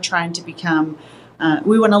really are trying to become,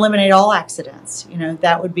 we want to eliminate all accidents.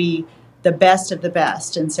 That would be the best of the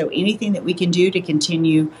best. And so anything that we can do to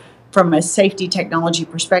continue from a safety technology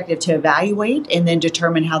perspective to evaluate and then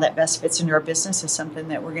determine how that best fits into our business is something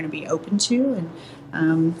that we're going to be open to.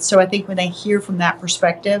 And so I think when they hear from that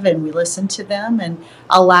perspective and we listen to them and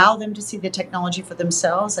allow them to see the technology for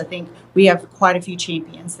themselves, I think we have quite a few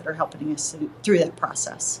champions that are helping us through that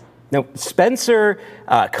process. Now, Spencer,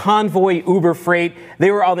 Convoy, Uber Freight, they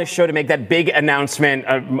were on this show to make that big announcement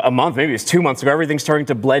a month, maybe it was 2 months ago. Everything's starting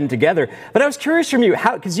to blend together. But I was curious from you,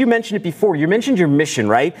 because you mentioned it before, you mentioned your mission,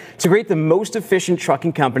 right? To create the most efficient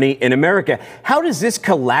trucking company in America. How does this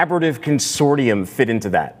collaborative consortium fit into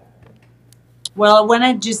that? Well, I want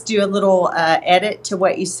to just do a little edit to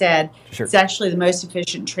what you said. Sure. It's actually the most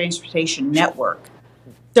efficient transportation network.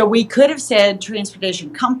 So we could have said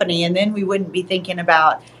transportation company, and then we wouldn't be thinking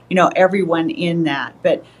about, everyone in that.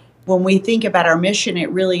 But when we think about our mission, it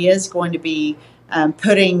really is going to be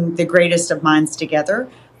putting the greatest of minds together.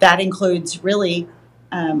 That includes really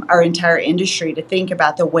our entire industry, to think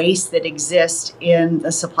about the waste that exists in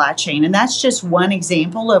the supply chain. And that's just one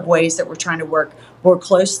example of ways that we're trying to work more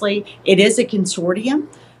closely. It is a consortium,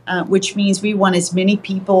 which means we want as many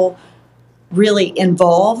people really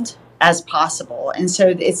involved as possible. And so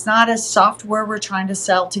it's not a software we're trying to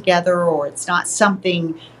sell together, or it's not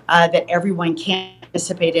something that everyone can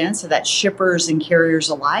participate in. So that's shippers and carriers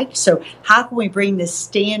alike. So how can we bring the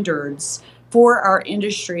standards for our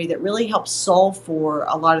industry that really helps solve for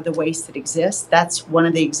a lot of the waste that exists? That's one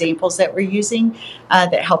of the examples that we're using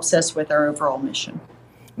that helps us with our overall mission.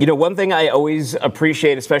 One thing I always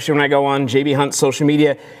appreciate, especially when I go on JB Hunt social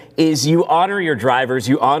media, is you honor your drivers,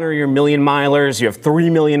 you honor your million milers. You have 3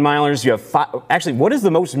 million milers. You have 5. Actually, what is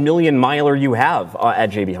the most million miler you have at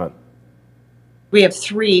JB Hunt? We have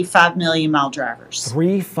 3 5-million-mile drivers.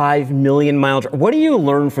 3 5-million-mile. What do you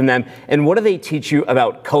learn from them, and what do they teach you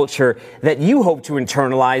about culture that you hope to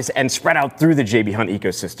internalize and spread out through the JB Hunt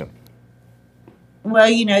ecosystem? Well,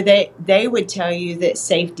 they would tell you that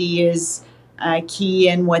safety is key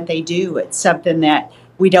in what they do. It's something that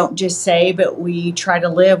we don't just say, but we try to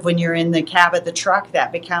live. When you're in the cab of the truck,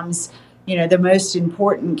 that becomes, the most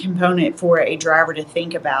important component for a driver to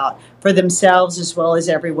think about for themselves as well as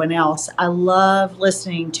everyone else. I love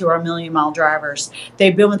listening to our million mile drivers.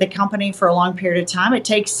 They've been with the company for a long period of time. It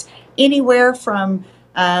takes anywhere from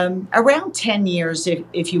around 10 years,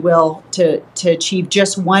 if you will, to achieve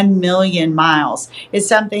just 1 million miles. It's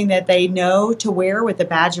something that they know to wear with a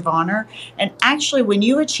badge of honor. And actually, when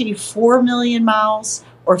you achieve 4 million miles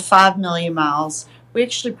or 5 million miles, we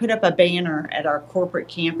actually put up a banner at our corporate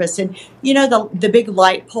campus. And the big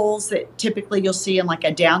light poles that typically you'll see in like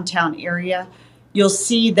a downtown area, you'll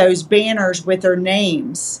see those banners with their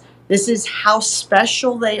names. This is how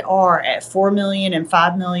special they are at 4 million and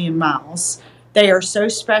 5 million miles. They are so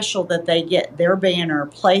special that they get their banner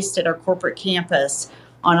placed at our corporate campus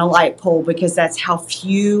on a light pole, because that's how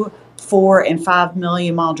few 4 and 5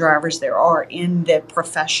 million mile drivers there are in the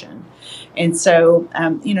profession. And so,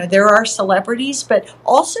 there are celebrities, but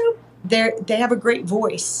also they have a great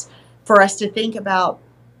voice for us to think about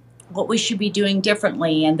what we should be doing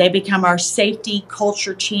differently. And they become our safety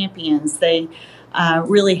culture champions. They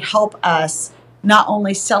really help us not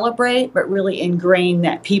only celebrate, but really ingrain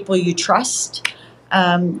that people you trust.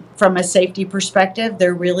 From a safety perspective,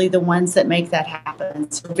 they're really the ones that make that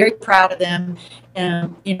happen. So we're very proud of them.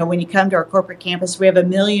 And, when you come to our corporate campus, we have a 1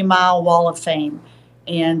 million mile wall of fame.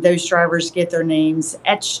 And those drivers get their names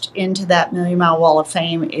etched into that 1 million mile wall of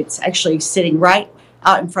fame. It's actually sitting right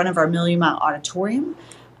out in front of our 1 million mile auditorium.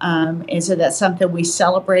 And so that's something we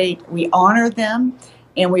celebrate. We honor them,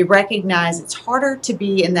 and we recognize it's harder to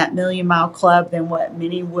be in that 1 million mile club than what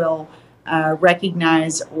many will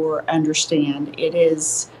recognize or understand. It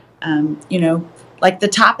is, like the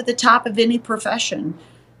top of any profession.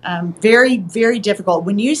 Very, very difficult.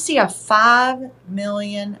 When you see a 5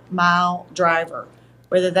 million mile driver,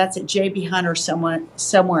 whether that's at JB Hunt or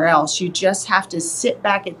somewhere else, you just have to sit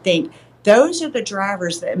back and think, those are the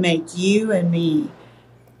drivers that make you and me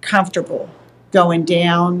comfortable going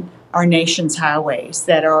down our nation's highways,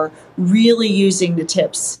 that are really using the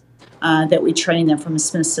tips that we train them from a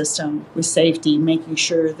Smith system with safety, making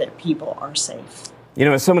sure that people are safe.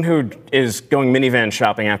 As someone who is going minivan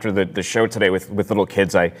shopping after the show today with little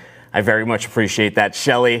kids, I very much appreciate that.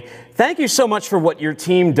 Shelley, thank you so much for what your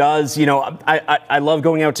team does. I love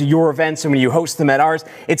going out to your events, and when you host them at ours,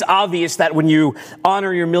 it's obvious that when you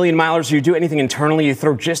honor your million milers, you do anything internally, you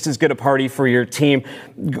throw just as good a party for your team.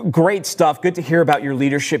 Great stuff. Good to hear about your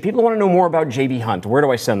leadership. People want to know more about JB Hunt. Where do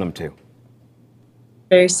I send them to?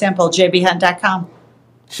 Very simple, jbhunt.com.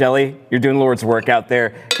 Shelley, you're doing Lord's work out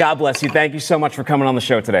there. God bless you. Thank you so much for coming on the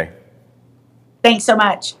show today. Thanks so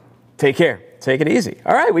much. Take care. Take it easy.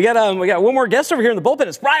 All right, we got one more guest over here in the bullpen.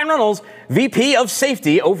 It's Brian Reynolds, VP of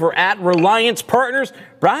Safety over at Reliance Partners.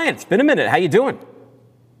 Brian, it's been a minute. How you doing?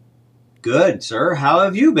 Good, sir. How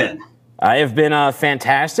have you been? I have been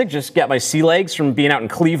fantastic. Just got my sea legs from being out in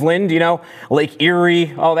Cleveland, Lake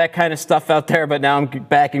Erie, all that kind of stuff out there. But now I'm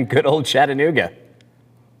back in good old Chattanooga.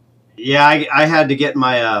 Yeah, I had to get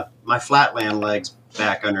my my flatland legs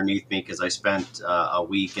back underneath me because I spent a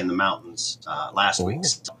week in the mountains last week.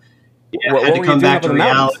 So, yeah, I had to come back to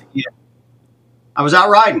reality. Yeah. I was out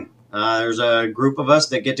riding. There's a group of us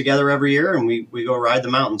that get together every year, and we go ride the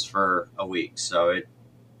mountains for a week. So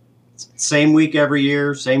it's same week every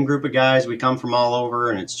year, same group of guys. We come from all over,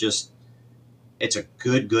 and it's a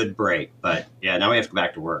good break. But yeah, now we have to go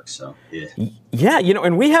back to work. So yeah. Yeah,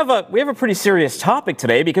 and we have a pretty serious topic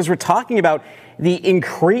today, because we're talking about the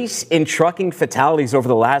increase in trucking fatalities over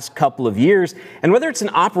the last couple of years, and whether it's an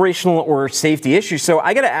operational or safety issue. So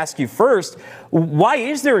I got to ask you first, why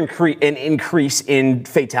is there an increase in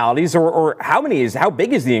fatalities, or how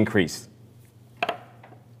big is the increase?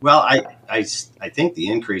 Well, I think the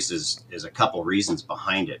increase is a couple reasons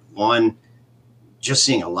behind it. One, just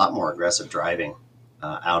seeing a lot more aggressive driving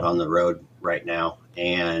out on the road right now.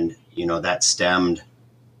 And, that stemmed,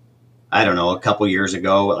 I don't know, a couple years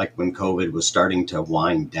ago, like when COVID was starting to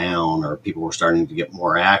wind down or people were starting to get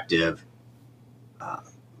more active,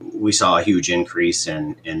 we saw a huge increase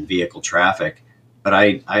in vehicle traffic. But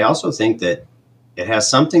I also think that it has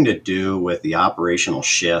something to do with the operational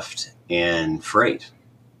shift in freight,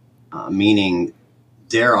 meaning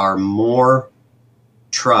there are more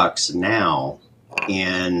trucks now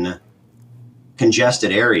in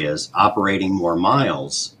congested areas operating more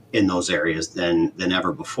miles in those areas than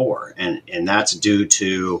ever before. And that's due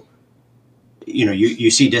to,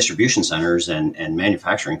 you see distribution centers and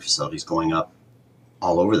manufacturing facilities going up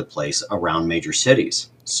all over the place around major cities.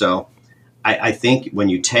 So I think when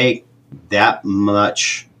you take that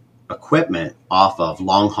much equipment off of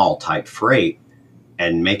long haul type freight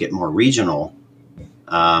and make it more regional,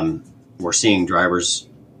 We're seeing drivers,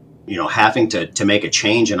 having to make a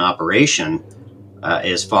change in operation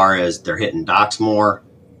as far as they're hitting docks more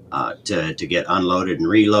to get unloaded and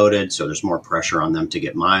reloaded. So there's more pressure on them to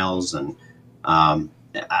get miles. And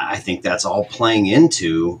I think that's all playing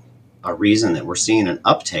into a reason that we're seeing an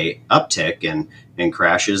uptick in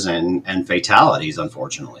crashes and fatalities,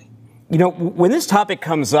 unfortunately. When this topic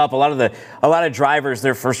comes up, a lot of drivers,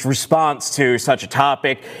 their first response to such a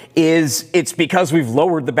topic is it's because we've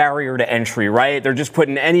lowered the barrier to entry, right? They're just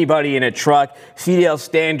putting anybody in a truck. CDL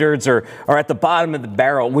standards are at the bottom of the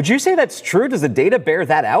barrel. Would you say that's true? Does the data bear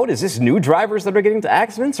that out? Is this new drivers that are getting into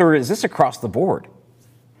accidents, or is this across the board?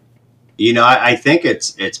 I think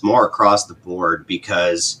it's more across the board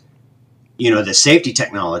because, the safety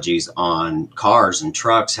technologies on cars and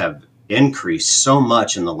trucks have increased so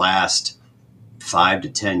much in the last 5 to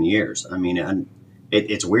 10 years. I mean,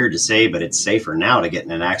 it's weird to say, but it's safer now to get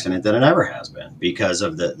in an accident than it ever has been because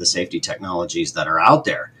of the safety technologies that are out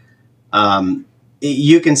there.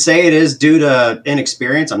 You can say it is due to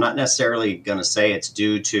inexperience. I'm not necessarily going to say it's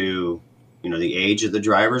due to, the age of the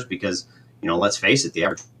drivers because, let's face it, the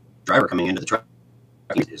average driver coming into the truck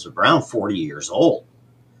is around 40 years old.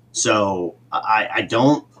 So I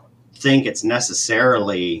don't think it's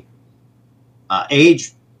necessarily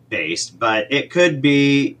age-based, but it could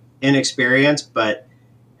be inexperience. But,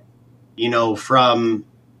 from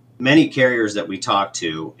many carriers that we talk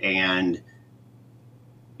to and,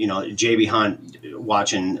 JB Hunt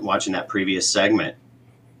watching that previous segment,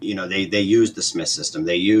 they use the Smith system.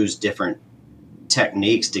 They use different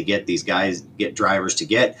techniques to get drivers to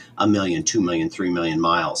get 1 million, 2 million, 3 million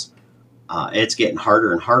miles. It's getting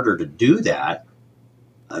harder and harder to do that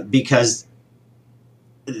because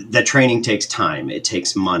the training takes time. It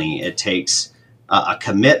takes money. It takes a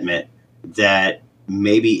commitment that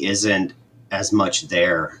maybe isn't as much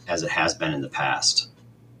there as it has been in the past.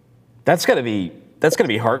 That's gotta be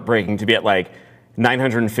heartbreaking to be at like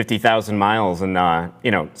 950,000 miles and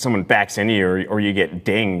someone backs into you or you get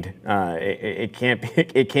dinged. It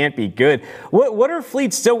can't be good. What are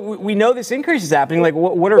fleets still? We know this increase is happening. Like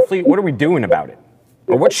what are we doing about it,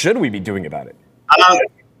 or what should we be doing about it?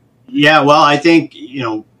 Yeah, well, I think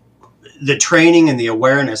the training and the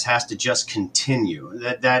awareness has to just continue.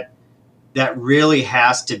 That really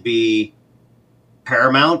has to be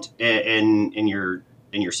paramount in your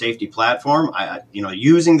safety platform.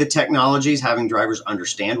 Using the technologies, having drivers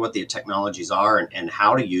understand what the technologies are and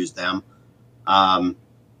how to use them,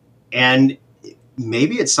 and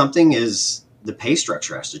maybe it's something is the pay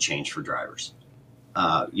structure has to change for drivers.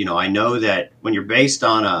 I know that when you're based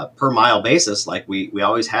on a per mile basis, like we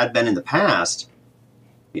always had been in the past,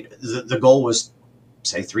 the goal was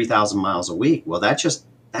say 3,000 miles a week. Well, that just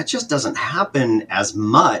doesn't happen as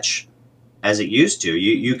much as it used to.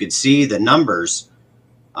 You could see the numbers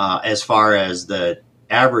as far as the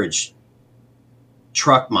average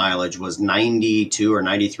truck mileage was 92 or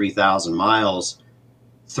 93,000 miles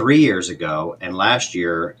 3 years ago, and last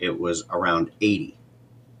year it was around 80.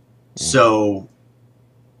 So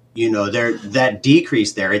that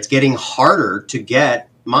decrease there, it's getting harder to get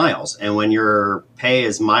miles. And when your pay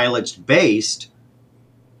is mileage based,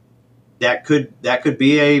 that could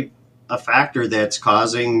be a factor that's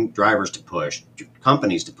causing drivers to push,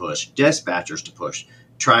 companies to push, dispatchers to push,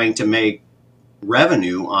 trying to make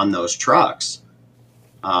revenue on those trucks.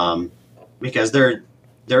 Because there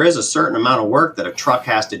is a certain amount of work that a truck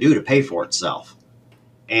has to do to pay for itself.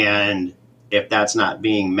 And if that's not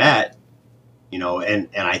being met, and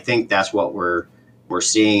I think that's what we're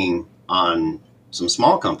seeing on some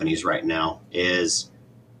small companies right now is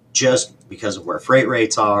just because of where freight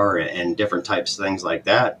rates are and different types of things like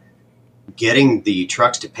that, getting the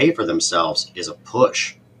trucks to pay for themselves is a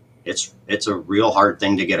push. It's a real hard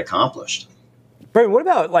thing to get accomplished. Brian, what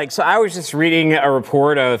about so I was just reading a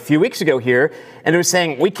report a few weeks ago here, and it was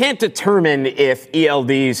saying we can't determine if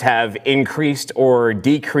ELDs have increased or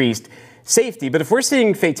decreased safety, but if we're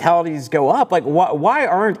seeing fatalities go up, why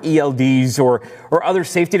aren't ELDs or other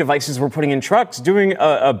safety devices we're putting in trucks doing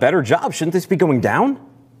a better job? Shouldn't this be going down?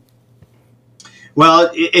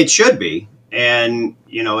 Well, it should be. And,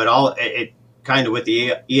 it kind of with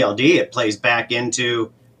the ELD, it plays back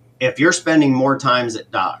into if you're spending more times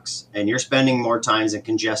at docks and you're spending more times in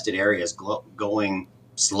congested areas going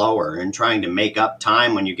slower and trying to make up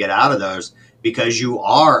time when you get out of those because you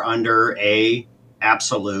are under a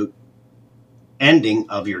absolute ending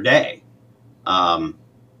of your day. And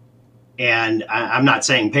I'm not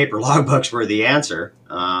saying paper logbooks were the answer.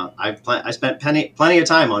 I spent plenty of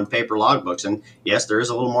time on paper logbooks, and yes, there is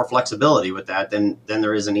a little more flexibility with that than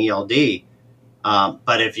there is an ELD.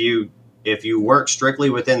 But if you work strictly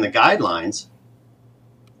within the guidelines,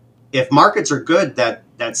 if markets are good,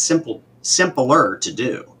 that's simpler to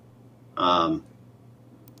do.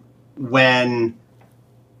 When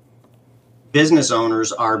business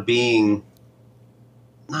owners are being,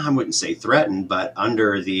 I wouldn't say threatened, but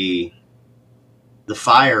under the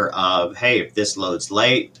fire of, hey, if this load's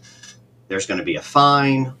late, there's going to be a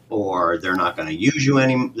fine, or they're not going to use you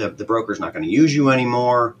the broker's not going to use you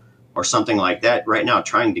anymore, or something like that. Right now,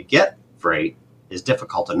 trying to get freight is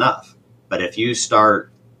difficult enough. But if you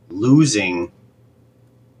start losing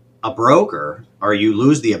a broker, or you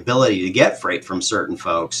lose the ability to get freight from certain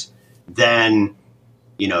folks, then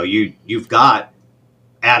you've got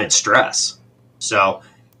added stress. So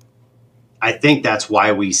I think that's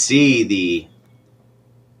why we see the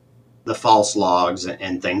false logs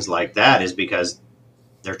and things like that, is because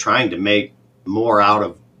they're trying to make more out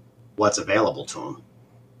of what's available to them.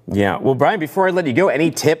 Yeah. Well, Brian, before I let you go,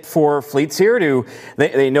 any tip for fleets here?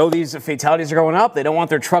 They know these fatalities are going up. They don't want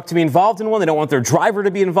their truck to be involved in one. They don't want their driver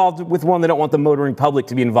to be involved with one. They don't want the motoring public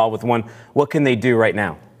to be involved with one. What can they do right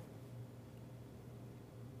now?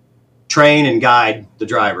 Train and guide the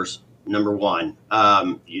drivers, number one.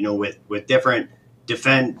 With different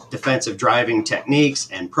defensive driving techniques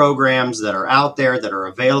and programs that are out there that are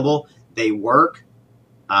available, they work.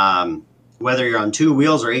 Whether you're on 2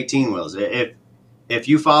 wheels or 18 wheels, if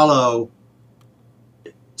you follow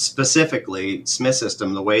specifically Smith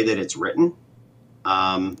System the way that it's written,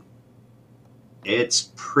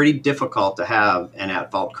 it's pretty difficult to have an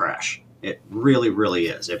at-fault crash. It really, really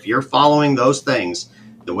is. If you're following those things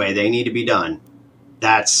the way they need to be done,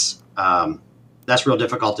 that's real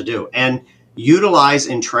difficult to do. And utilize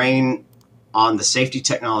and train on the safety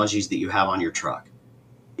technologies that you have on your truck.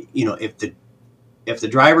 If the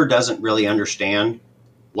driver doesn't really understand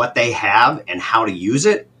what they have and how to use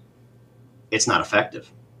it, it's not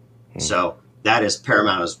effective. So that is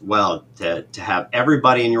paramount as well, to have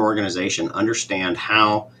everybody in your organization understand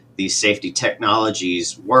how these safety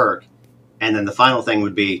technologies work. And then the final thing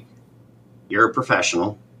would be, you're a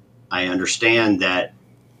professional. I understand that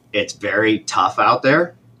it's very tough out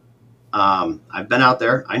there. I've been out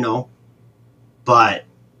there, I know, but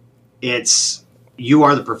you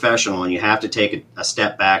are the professional, and you have to take a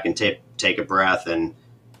step back and take a breath, and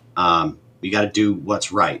you got to do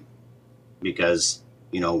what's right, because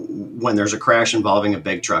when there's a crash involving a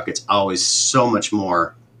big truck, it's always so much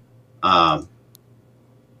more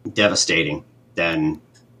devastating than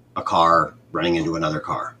a car running into another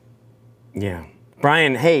car. Yeah.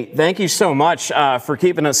 Brian, hey, thank you so much for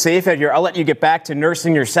keeping us safe out here. I'll let you get back to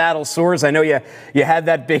nursing your saddle sores. I know you had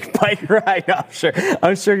that big bike ride.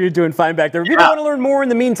 I'm sure you're doing fine back there. If you want to learn more in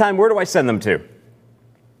the meantime, where do I send them to?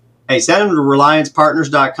 Hey, send them to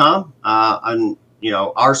reliancepartners.com.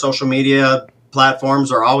 Our social media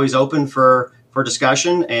platforms are always open for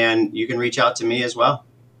discussion, and you can reach out to me as well.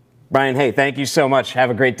 Brian, hey, thank you so much.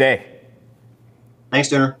 Have a great day. Thanks,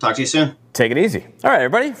 Dooner. Talk to you soon. Take it easy. All right,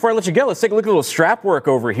 everybody, before I let you go, let's take a look at a little strap work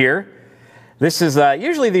over here. This is,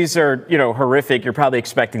 usually these are, horrific. You're probably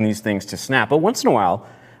expecting these things to snap, but once in a while,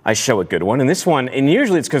 I show a good one. And this one, and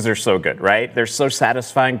usually it's because they're so good, right? They're so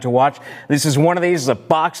satisfying to watch. This is one of these, a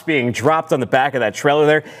box being dropped on the back of that trailer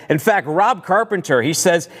there. In fact, Rob Carpenter, he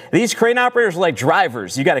says, these crane operators are like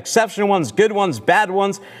drivers. You got exceptional ones, good ones, bad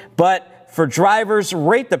ones, but for drivers,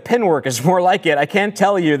 rate the pin work is more like it. I can't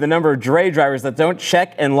tell you the number of dray drivers that don't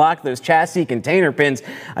check and lock those chassis container pins.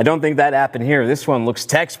 I don't think that happened here. This one looks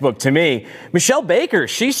textbook to me. Michelle Baker,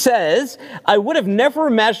 she says, I would have never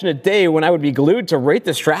imagined a day when I would be glued to Rate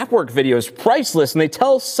the Strap Work videos. Priceless, and they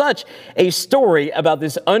tell such a story about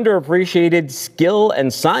this underappreciated skill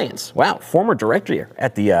and science. Wow, former director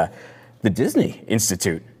at the Disney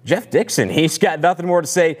Institute, Jeff Dixon, he's got nothing more to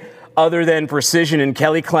say other than precision, and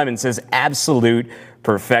Kelly Clemens says absolute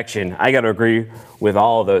perfection. I got to agree with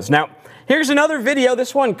all of those. Now, here's another video.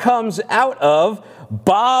 This one comes out of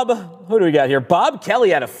Bob, who do we got here? Bob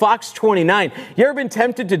Kelly out of Fox 29. You ever been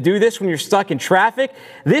tempted to do this when you're stuck in traffic?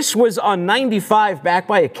 This was on 95 back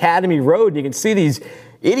by Academy Road. You can see these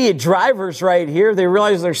idiot drivers right here. They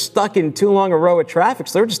realize they're stuck in too long a row of traffic,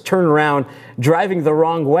 so they're just turning around, driving the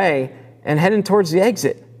wrong way, and heading towards the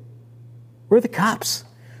exit. Where are the cops?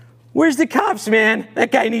 Where's the cops, man?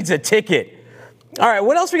 That guy needs a ticket. All right,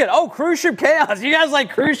 what else we got? Oh, cruise ship chaos. You guys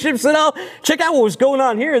like cruise ships at all? Check out what was going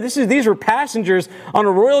on here. These were passengers on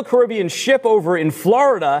a Royal Caribbean ship over in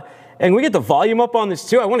Florida. And we get the volume up on this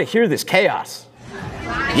too. I want to hear this chaos.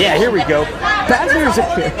 Yeah, here we go. Passengers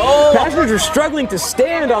are struggling to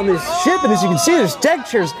stand on this ship, and as you can see, there's deck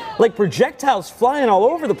chairs like projectiles flying all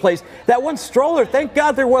over the place. That one stroller, thank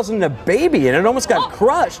God there wasn't a baby in it. It almost got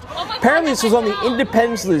crushed. Apparently, this was on the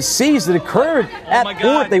Independence of the Seas that occurred at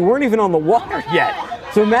port. They weren't even on the water yet.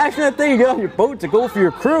 So imagine that thing, you get on your boat to go for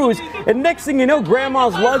your cruise, and next thing you know,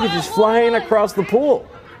 grandma's luggage is flying across the pool.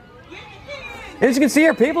 And as you can see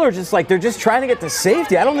here, people are just like, they're just trying to get to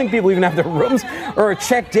safety. I don't think people even have their rooms or are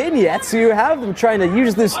checked in yet, so you have them trying to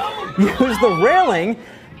use the railing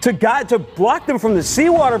to block them from the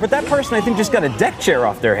seawater, but that person, I think, just got a deck chair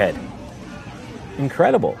off their head.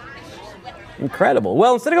 Incredible. Incredible.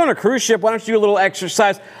 Well, instead of going to a cruise ship, why don't you do a little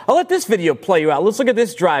exercise? I'll let this video play you out. Let's look at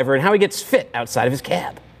this driver and how he gets fit outside of his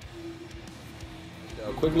cab.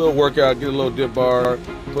 Quick little workout, get a little dip bar,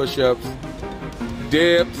 push-ups,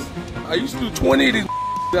 dips. I used to do 20 of these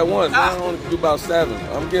at once. I only do about 7.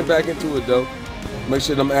 I'm getting back into it, though. Make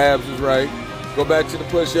sure them abs is right. Go back to the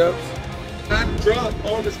push-ups. I'm drunk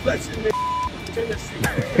on this flexing.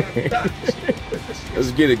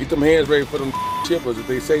 Let's get it. Get them hands ready for them chippers if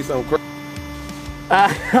they say something crazy.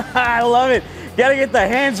 I love it. Gotta get the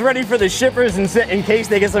hands ready for the shippers in case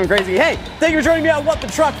they get something crazy. Hey, thank you for joining me on What the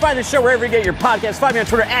Truck. Find the show wherever you get your podcast. Find me on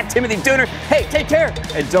Twitter @TimothyDooner. Hey, take care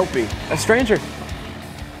and don't be a stranger.